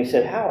afraid, and he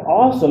said, 'How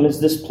awesome is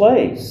this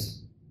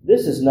place!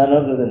 This is none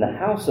other than the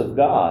house of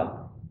God,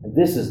 and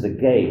this is the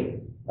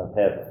gate of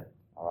heaven.'"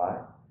 All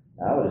right?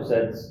 Now, I would have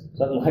said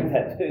something like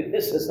that too.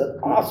 This is an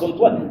awesome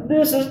place.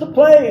 This is the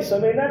place. I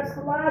mean, that's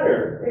the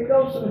ladder. It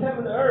goes from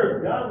heaven to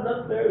earth. God's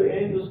up there, the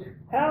angels.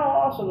 How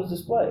awesome is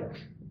this place?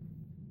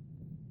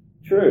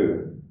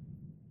 True.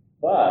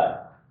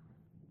 But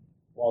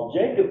while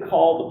Jacob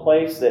called the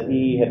place that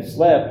he had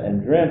slept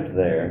and dreamt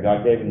there, and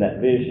God gave him that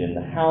vision,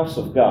 the house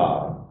of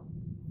God,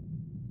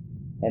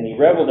 and he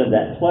reveled in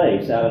that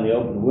place out in the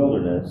open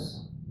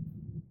wilderness,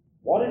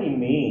 what did he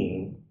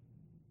mean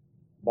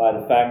by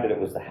the fact that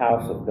it was the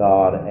house of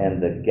God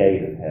and the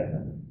gate of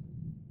heaven?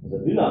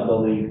 Because I do not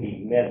believe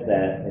he meant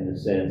that in the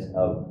sense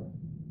of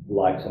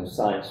like some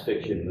science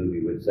fiction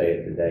movie would say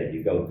it today.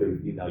 You go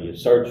through, you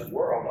search the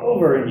world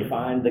over and you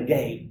find the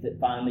gate that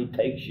finally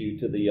takes you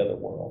to the other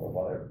world or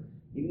whatever.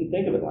 He didn't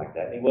think of it like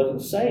that. He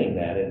wasn't saying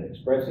that and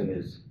expressing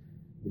his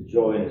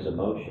joy and his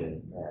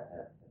emotion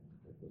at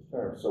those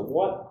terms. So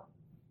what,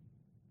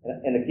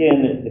 and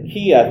again, the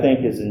key, I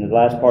think, is in the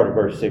last part of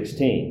verse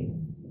 16.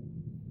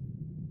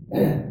 To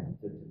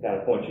kind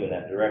of point you in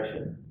that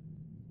direction.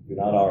 If you're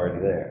not already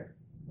there.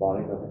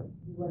 Bonnie, go ahead.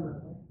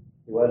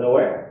 He wasn't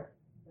aware.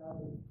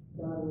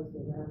 God was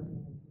around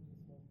him.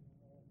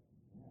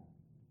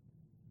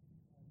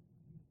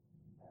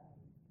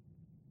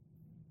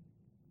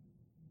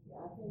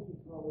 I think he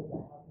called it the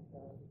house of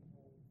God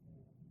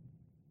because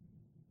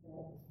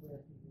that is where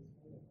he was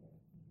made.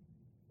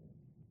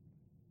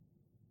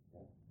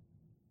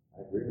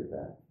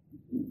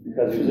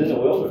 because he was in the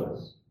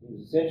wilderness. He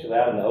was essentially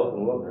out in the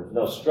open wilderness.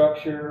 No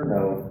structure,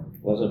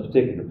 wasn't a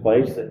particular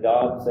place that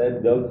God said to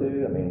go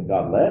to. I mean,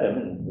 God led him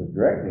and was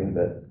directing him,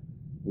 but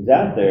he's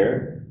out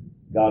there.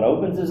 God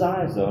opens his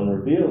eyes, though, and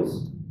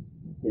reveals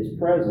his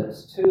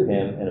presence to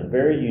him in a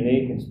very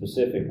unique and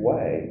specific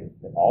way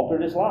that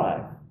altered his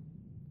life.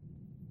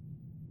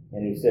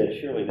 And he said,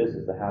 surely this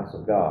is the house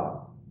of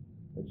God,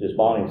 which, as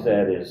Bonnie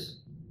said,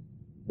 is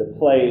the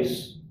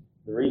place.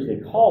 The reason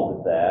he called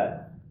it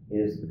that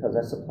is because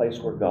that's the place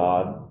where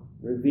God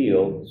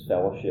revealed his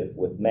fellowship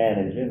with man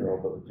in general,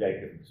 but with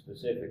Jacob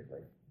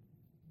specifically.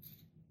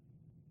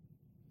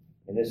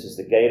 And this is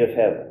the gate of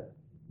heaven.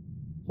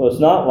 So it's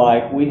not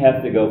like we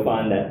have to go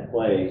find that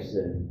place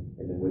and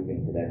then we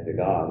can connect to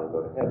God or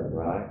go to heaven,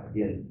 right?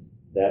 Again,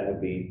 that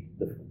would be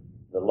the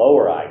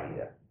lower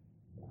idea.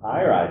 The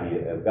higher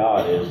idea of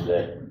God is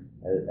that,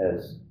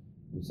 as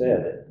we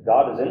said, that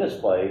God is in this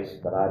place,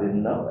 but I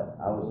didn't know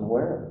it. I wasn't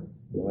aware of it.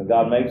 And when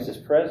God makes his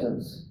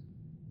presence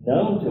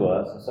known to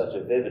us in such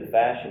a vivid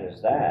fashion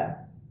as that,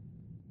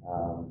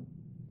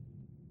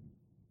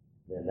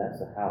 then that's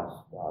the house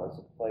of God. It's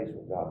a place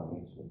where God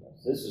meets with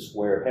us. This is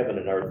where heaven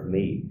and earth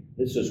meet.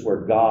 This is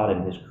where God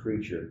and his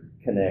creature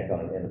connect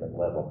on an intimate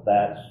level.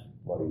 That's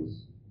what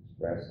he's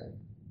expressing.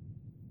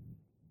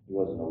 He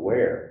wasn't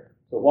aware.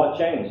 So what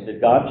changed?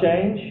 Did God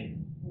change?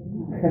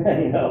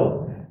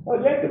 No.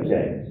 Well, Jacob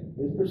changed.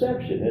 His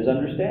perception, his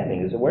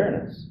understanding, his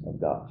awareness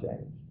of God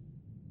changed.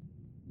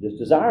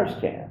 Just as ours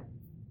can.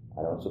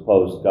 I don't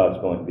suppose God's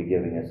going to be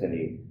giving us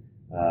any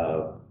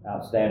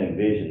outstanding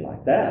vision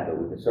like that, but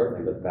we can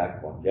certainly look back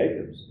upon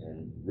Jacob's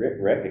and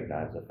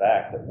recognize the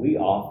fact that we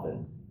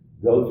often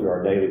go through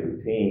our daily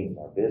routines,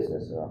 our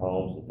business, and our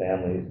homes and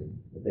families, and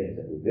the things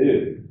that we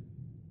do,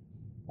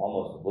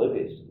 almost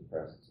oblivious to the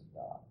presence of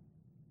God.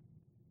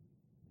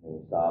 And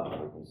we stop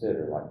and we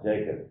consider, like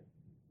Jacob,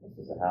 this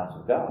is the house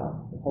of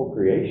God. The whole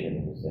creation,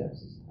 in a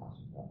sense, is the house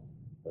of God.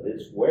 But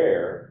it's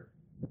where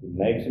he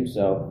makes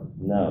himself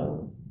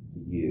known to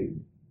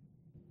you.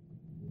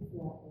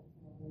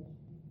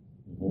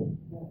 Mm-hmm.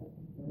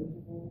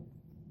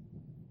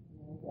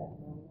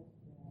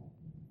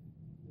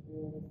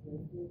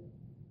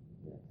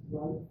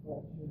 Right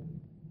pleasure,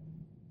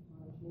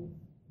 conscience,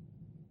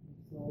 and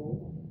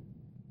soul.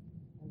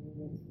 I mean,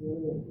 it's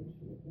really a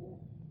picture of that.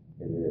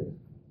 It is.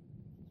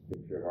 It's a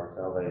picture of our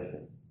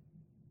salvation.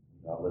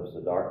 God lifts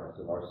the darkness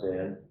of our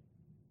sin,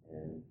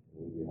 and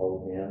we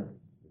behold him,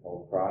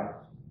 behold Christ,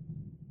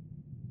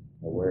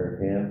 aware of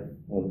him,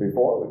 when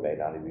before we may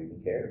not have even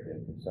cared,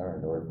 been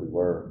concerned, or if we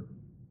were,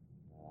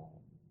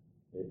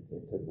 it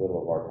took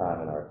little of our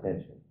time and our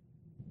attention.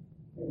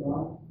 Hey,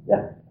 Ron?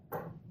 Yeah.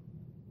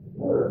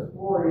 There's a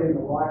story in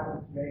the life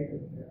of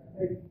Jacob that I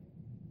think is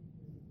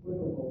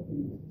applicable to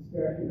the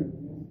discussion of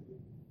ministry.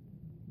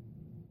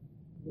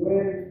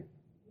 When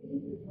he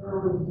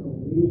determines to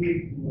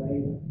leave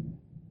Laban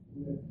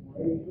with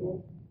Rachel,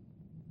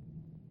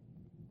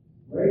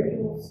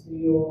 Rachel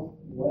steals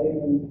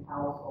Laban's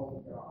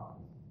household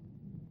gods.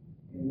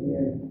 And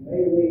then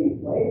they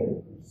leave.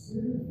 Laban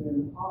pursues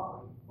them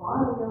hotly,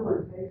 finally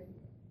overtakes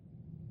them.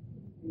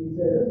 And he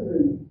says, this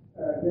is in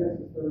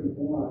Genesis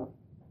 31.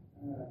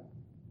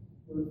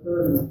 Verse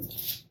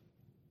 30.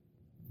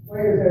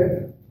 Laban says,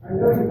 I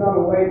know you've gone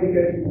away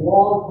because you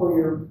long for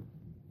your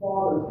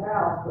father's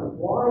house, but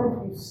why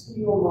did you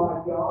steal my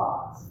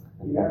gods?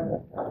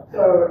 Yeah.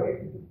 So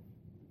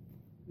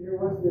there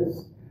was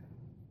this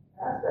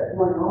aspect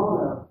going on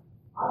of,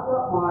 I've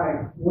got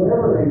my,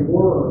 whatever they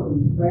were,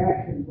 these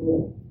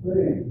fashionable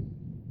things,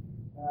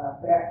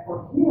 that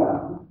for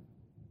him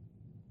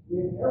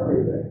did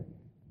everything.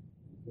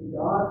 The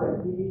God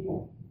that he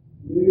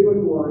knew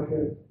and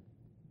worshipped,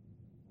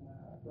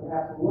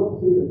 perhaps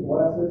looked to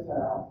bless his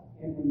house,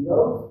 and when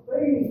those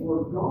things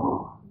were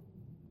gone,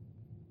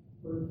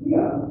 for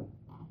him,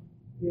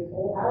 his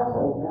whole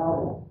household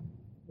now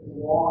is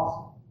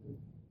lost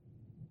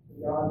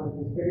the gods of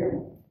his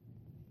family.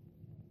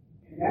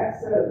 And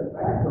that says the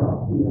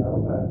backdrop,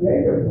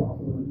 Jacob's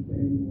also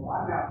understanding, well,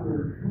 I'm out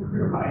here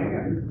where I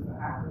am, this is the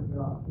house of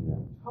God.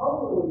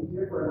 Totally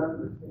different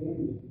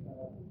understanding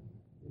of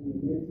the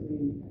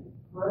immensity and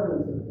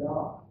presence of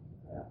God.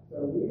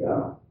 So we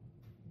don't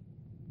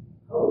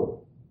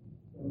hope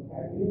don't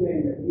have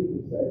anything that we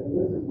would say, well,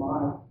 this is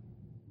my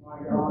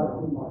God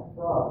whom I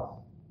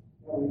trust.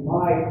 That we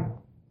might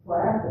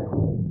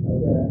practically,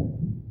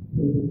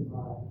 this is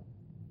my,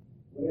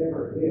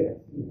 whatever it is,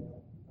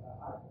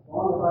 as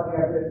long as I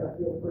have this, I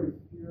feel pretty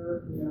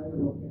secure,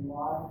 in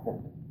life. But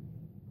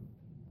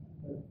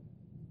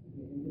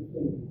it's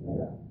interesting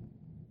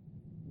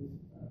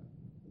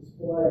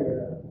display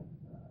of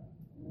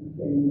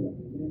understanding of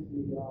the immensity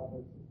of God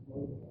versus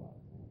local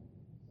life.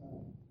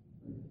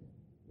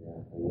 Yeah,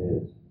 it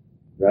is.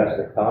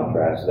 Drastic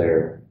contrast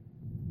there.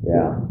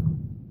 Yeah.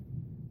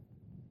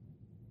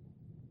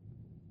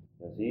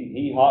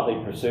 He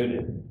hotly pursued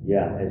it.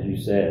 Yeah, as you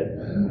said.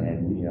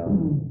 And,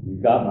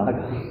 you've got my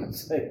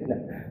gods.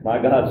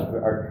 My gods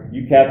are,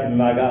 you captain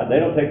my God. They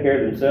don't take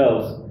care of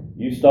themselves.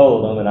 You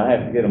stole them, and I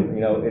have to get them.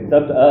 It's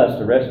up to us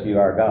to rescue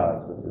our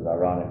gods, which is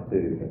ironic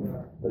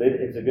too. But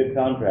it's a good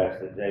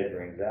contrast that Jay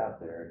brings out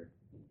there.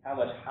 How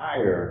much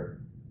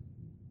higher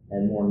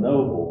and more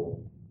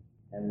noble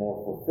and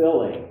more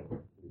fulfilling to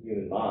the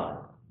human mind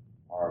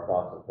are our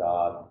thoughts of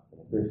God in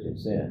a Christian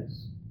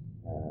sense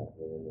than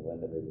in the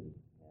limited and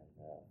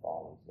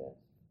fallen sense.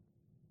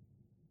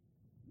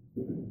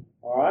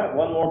 All right,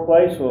 one more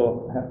place.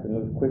 We'll have to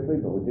move quickly,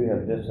 but we do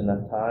have just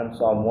enough time.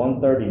 Psalm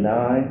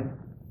 139.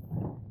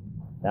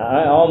 Now,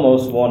 I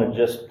almost want to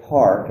just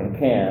park and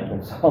camp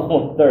in Psalm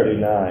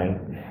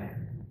 139.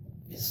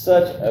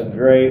 Such a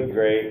great,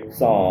 great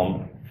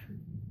psalm.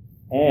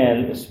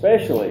 And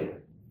especially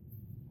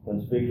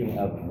when speaking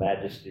of the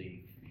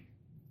majesty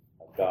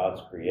of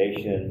God's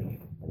creation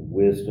and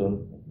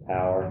wisdom and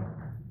power.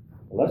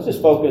 Let's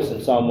just focus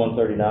in Psalm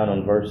 139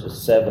 on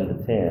verses 7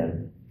 to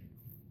 10.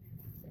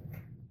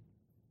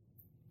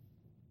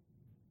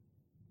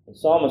 The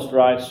psalmist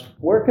writes,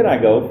 "Where can I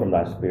go from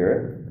thy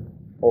spirit?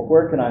 Or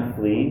where can I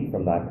flee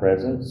from thy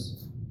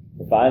presence?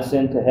 If I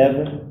ascend to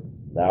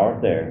heaven, thou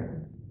art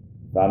there.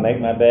 If I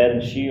make my bed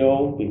in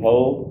Sheol,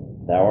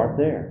 behold, thou art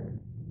there.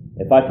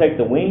 If I take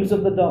the wings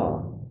of the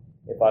dawn,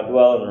 if I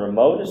dwell in the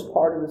remotest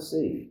part of the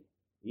sea,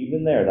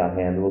 even there thy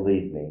hand will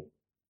lead me,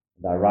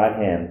 thy right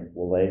hand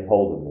will lay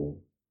hold of me.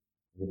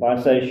 If I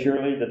say,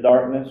 surely the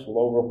darkness will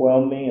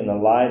overwhelm me, and the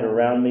light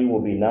around me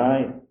will be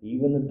night,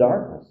 even the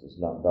darkness is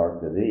not dark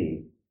to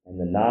thee, and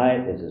the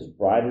night is as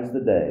bright as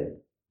the day.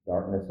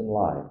 Darkness and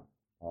light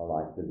are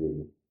alike to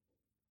thee."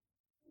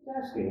 He's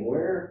asking,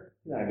 where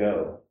can I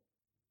go?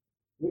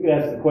 We could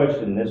ask the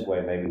question this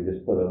way, maybe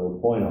just put a little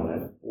point on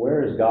it.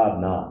 Where is God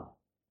not?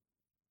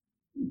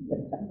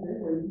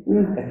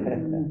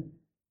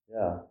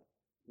 Yeah.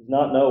 He's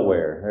not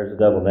nowhere. There's a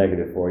double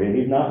negative for you.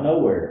 He's not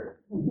nowhere.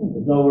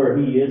 There's nowhere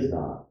he is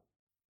not.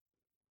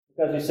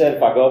 Because he said,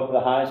 if I go up to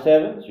the highest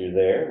heavens, you're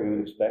there. We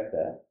would expect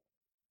that.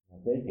 I'm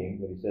thinking.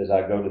 But he says,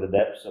 I go to the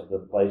depths of the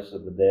place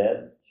of the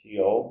dead,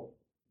 Sheol,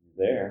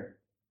 there.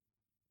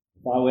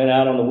 If I went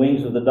out on the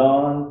wings of the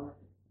dawn,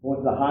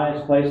 went to the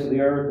highest place of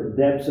the earth,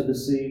 the depths of the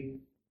sea.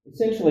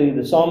 Essentially,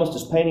 the psalmist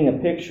is painting a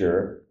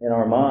picture in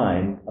our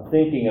mind of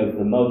thinking of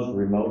the most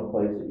remote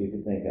place that you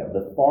could think of,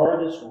 the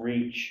farthest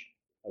reach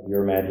of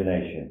your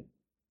imagination.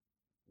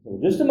 So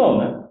just a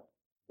moment,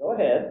 go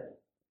ahead,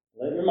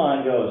 let your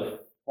mind go as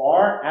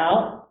far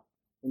out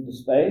into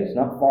space,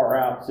 not far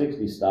out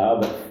 60 style,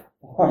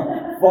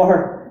 but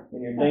far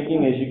in your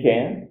thinking as you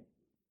can,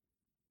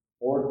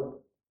 or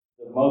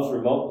the most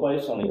remote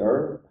place on the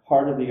earth,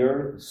 heart of the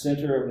earth, the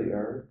center of the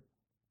earth.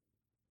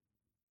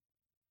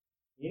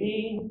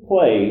 Any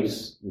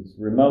place that's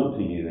remote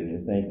to you in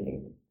your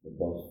thinking, the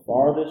most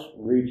farthest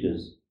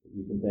reaches that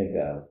you can think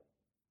of,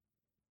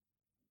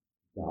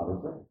 God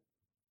is there.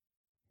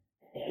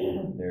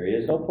 There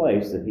is no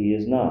place that he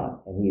is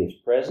not, and he is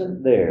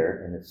present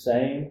there in the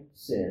same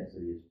sense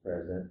that he is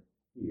present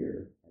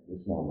here at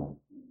this moment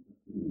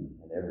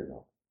and every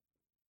moment.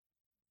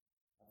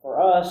 For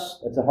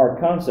us, it's a hard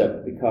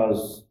concept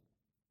because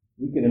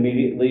we can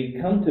immediately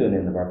come to an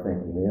end of our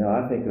thinking. You know,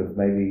 I think of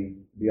maybe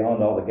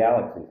beyond all the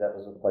galaxies. That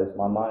was the place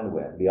my mind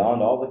went.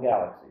 Beyond all the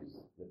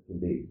galaxies that can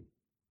be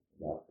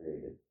God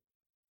created.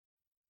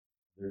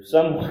 There's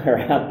somewhere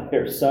out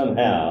there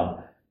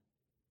somehow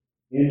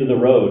into the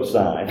road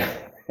sign.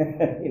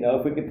 You know,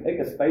 if we could take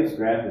a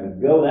spacecraft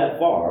and go that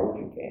far,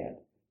 which you can't.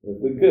 If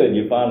we could,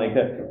 you finally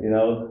could, you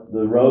know,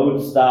 the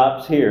road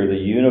stops here. The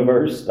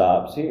universe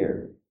stops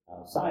here.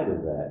 Outside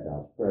of that,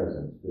 God's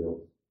presence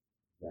fills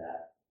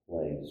that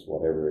place,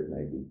 whatever it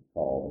may be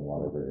called and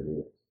whatever it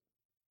is,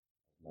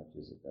 as much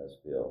as it does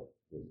fill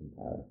this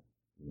entire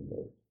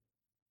universe.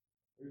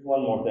 Here's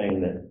one more thing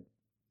that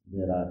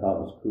I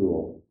thought was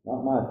cool.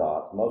 Not my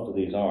thoughts. Most of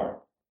these aren't.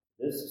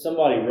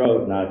 Somebody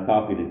wrote, and I've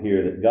copied it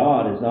here, that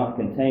God is not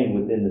contained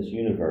within this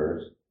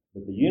universe,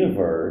 but the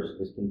universe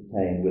is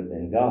contained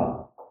within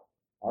God.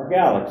 Our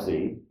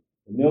galaxy,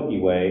 the Milky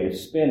Way,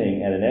 is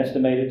spinning at an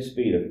estimated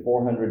speed of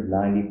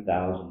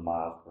 490,000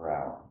 miles per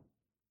hour.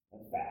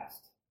 That's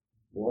fast.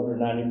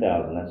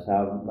 490,000. That's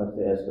how much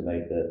they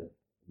estimate the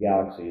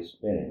galaxy is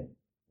spinning.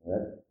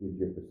 That gives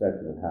you a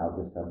perception of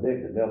just how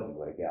big the Milky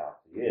Way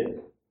galaxy is.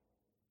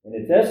 And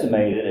it's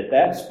estimated at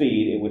that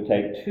speed it would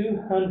take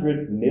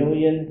 200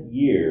 million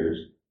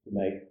years to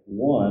make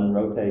one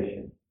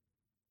rotation.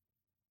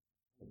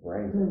 The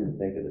brains can't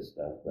think of this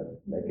stuff, but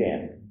they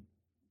can.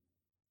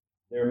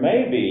 There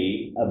may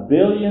be 1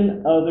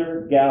 billion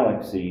other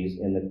galaxies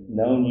in the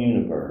known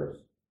universe,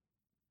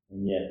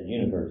 and yet the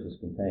universe is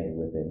contained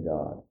within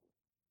God.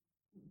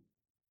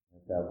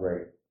 That's how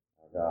great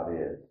our God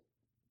is,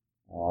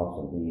 how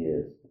awesome he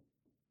is.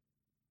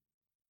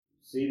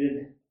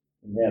 Seated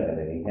in heaven,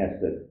 and he has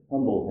to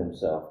humble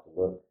himself to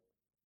look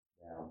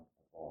down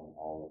upon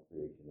all the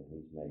creation that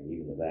he's made,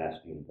 even the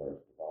vast universe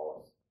with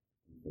all its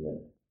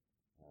infinite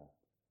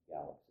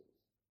galaxies.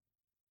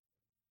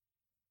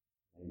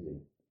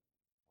 Amazing,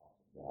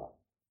 awesome God.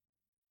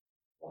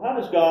 Well, how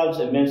does God's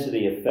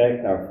immensity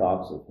affect our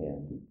thoughts of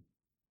him?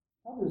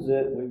 How does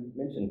it, we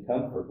mentioned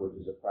comfort, which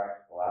is a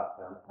practical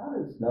outcome. How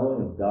does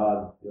knowing of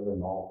God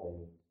filling all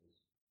things,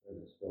 this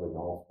presence filling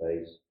all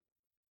space.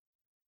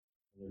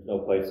 And there's no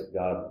place that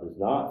God does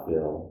not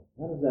fill.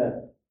 How does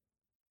that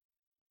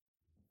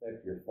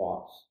affect your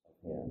thoughts of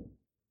Him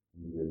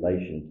and your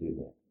relation to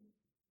Him?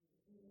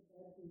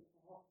 That'd be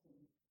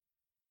awesome.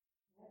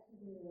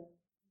 Actually,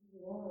 the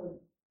Lord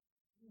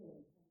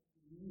really has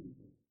to use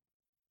it.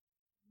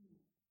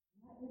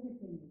 Not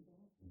everything is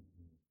awesome.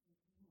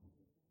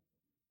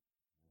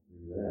 Do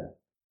that.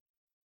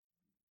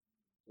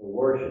 So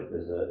worship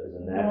is a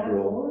That's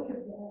natural.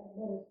 worship that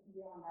is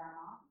beyond our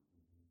mind.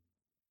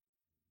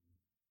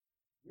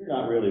 You're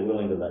not really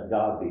willing to let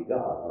God be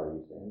God, are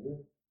you, Sandra?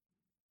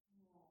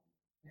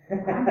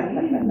 I'm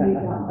needing to be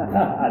God.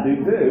 I do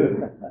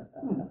too.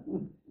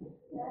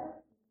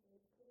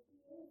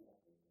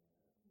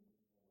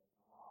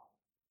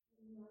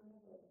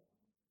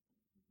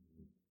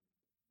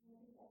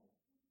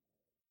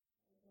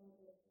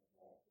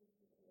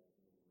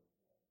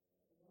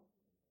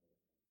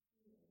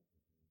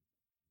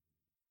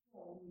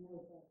 Well, we know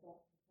that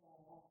that's far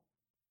off.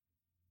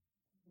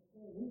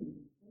 Before we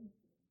even think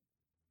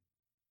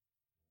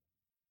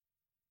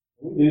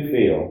We do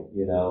feel,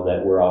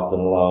 that we're often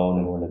alone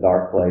and we're in a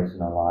dark place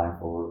in our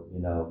life or,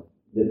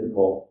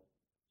 difficult,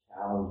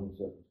 challenging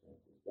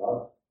circumstances.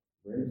 God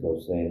brings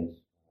those things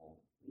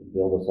to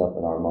build us up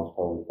in our most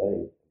holy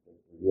faith, to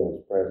reveal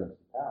His presence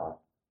and power.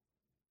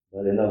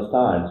 But in those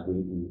times,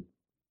 we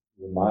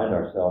remind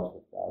ourselves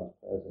that God's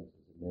presence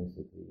is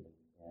immensity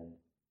and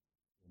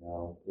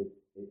it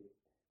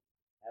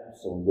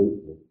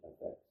absolutely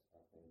affects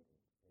our thinking.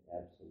 It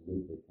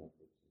absolutely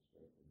comforts and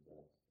strengthens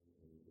us.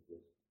 And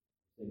just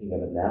thinking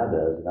of it now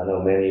does, and I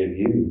know many of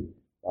you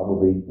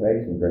probably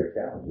face some great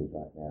challenges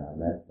right now,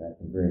 and that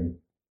can bring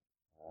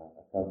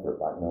a comfort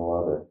like no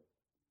other.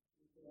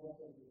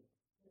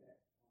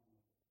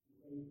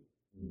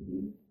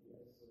 Mm-hmm.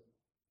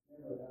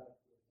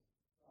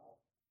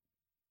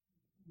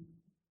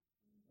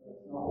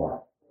 It's not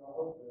like, I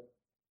hope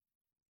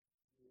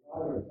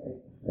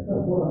that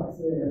what I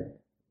said,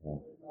 Yeah.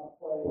 it's not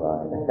playing.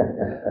 Right.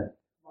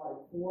 Might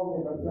inform me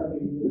of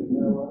something you didn't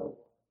know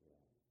otherwise.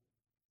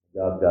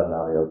 God's got an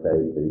audio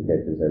tape that He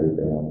catches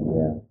everything on.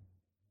 Yeah,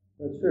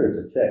 that's true.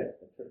 It's a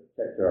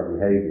check to our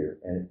behavior,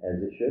 and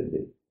as it should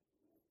be,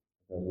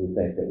 because we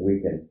think that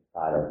we can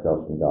hide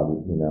ourselves from God.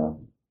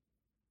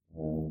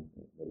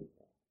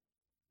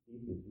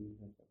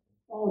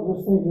 I was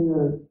just thinking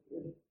that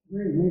it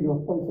brings me to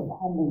a place of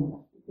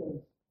humbleness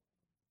because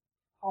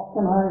how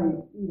can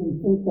I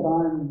even think that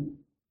I'm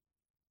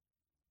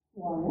who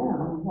I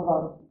am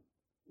without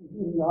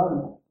including God in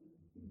that?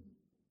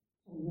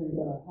 So really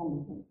got a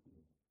humble thing.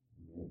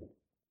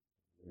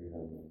 Very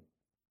humbling.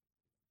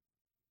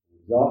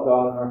 Exalt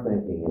God in our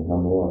thinking and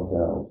humble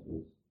ourselves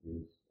is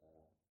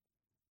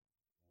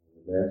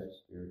the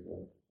best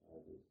spiritual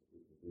exercises that we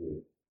can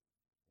do.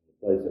 The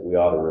place that we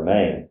ought to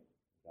remain,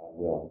 God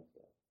willing.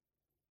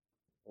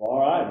 Well, all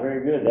right,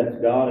 very good.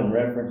 That's God in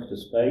reference to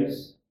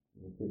space.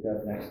 We'll pick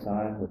up next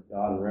time with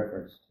God in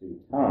reference to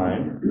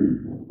time.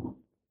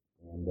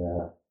 And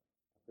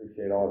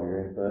appreciate all of your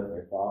input and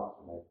your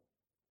thoughts.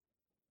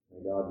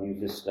 May God use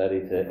this study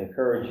to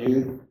encourage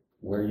you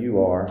where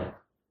you are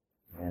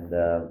and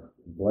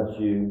bless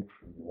you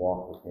and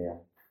walk with Him.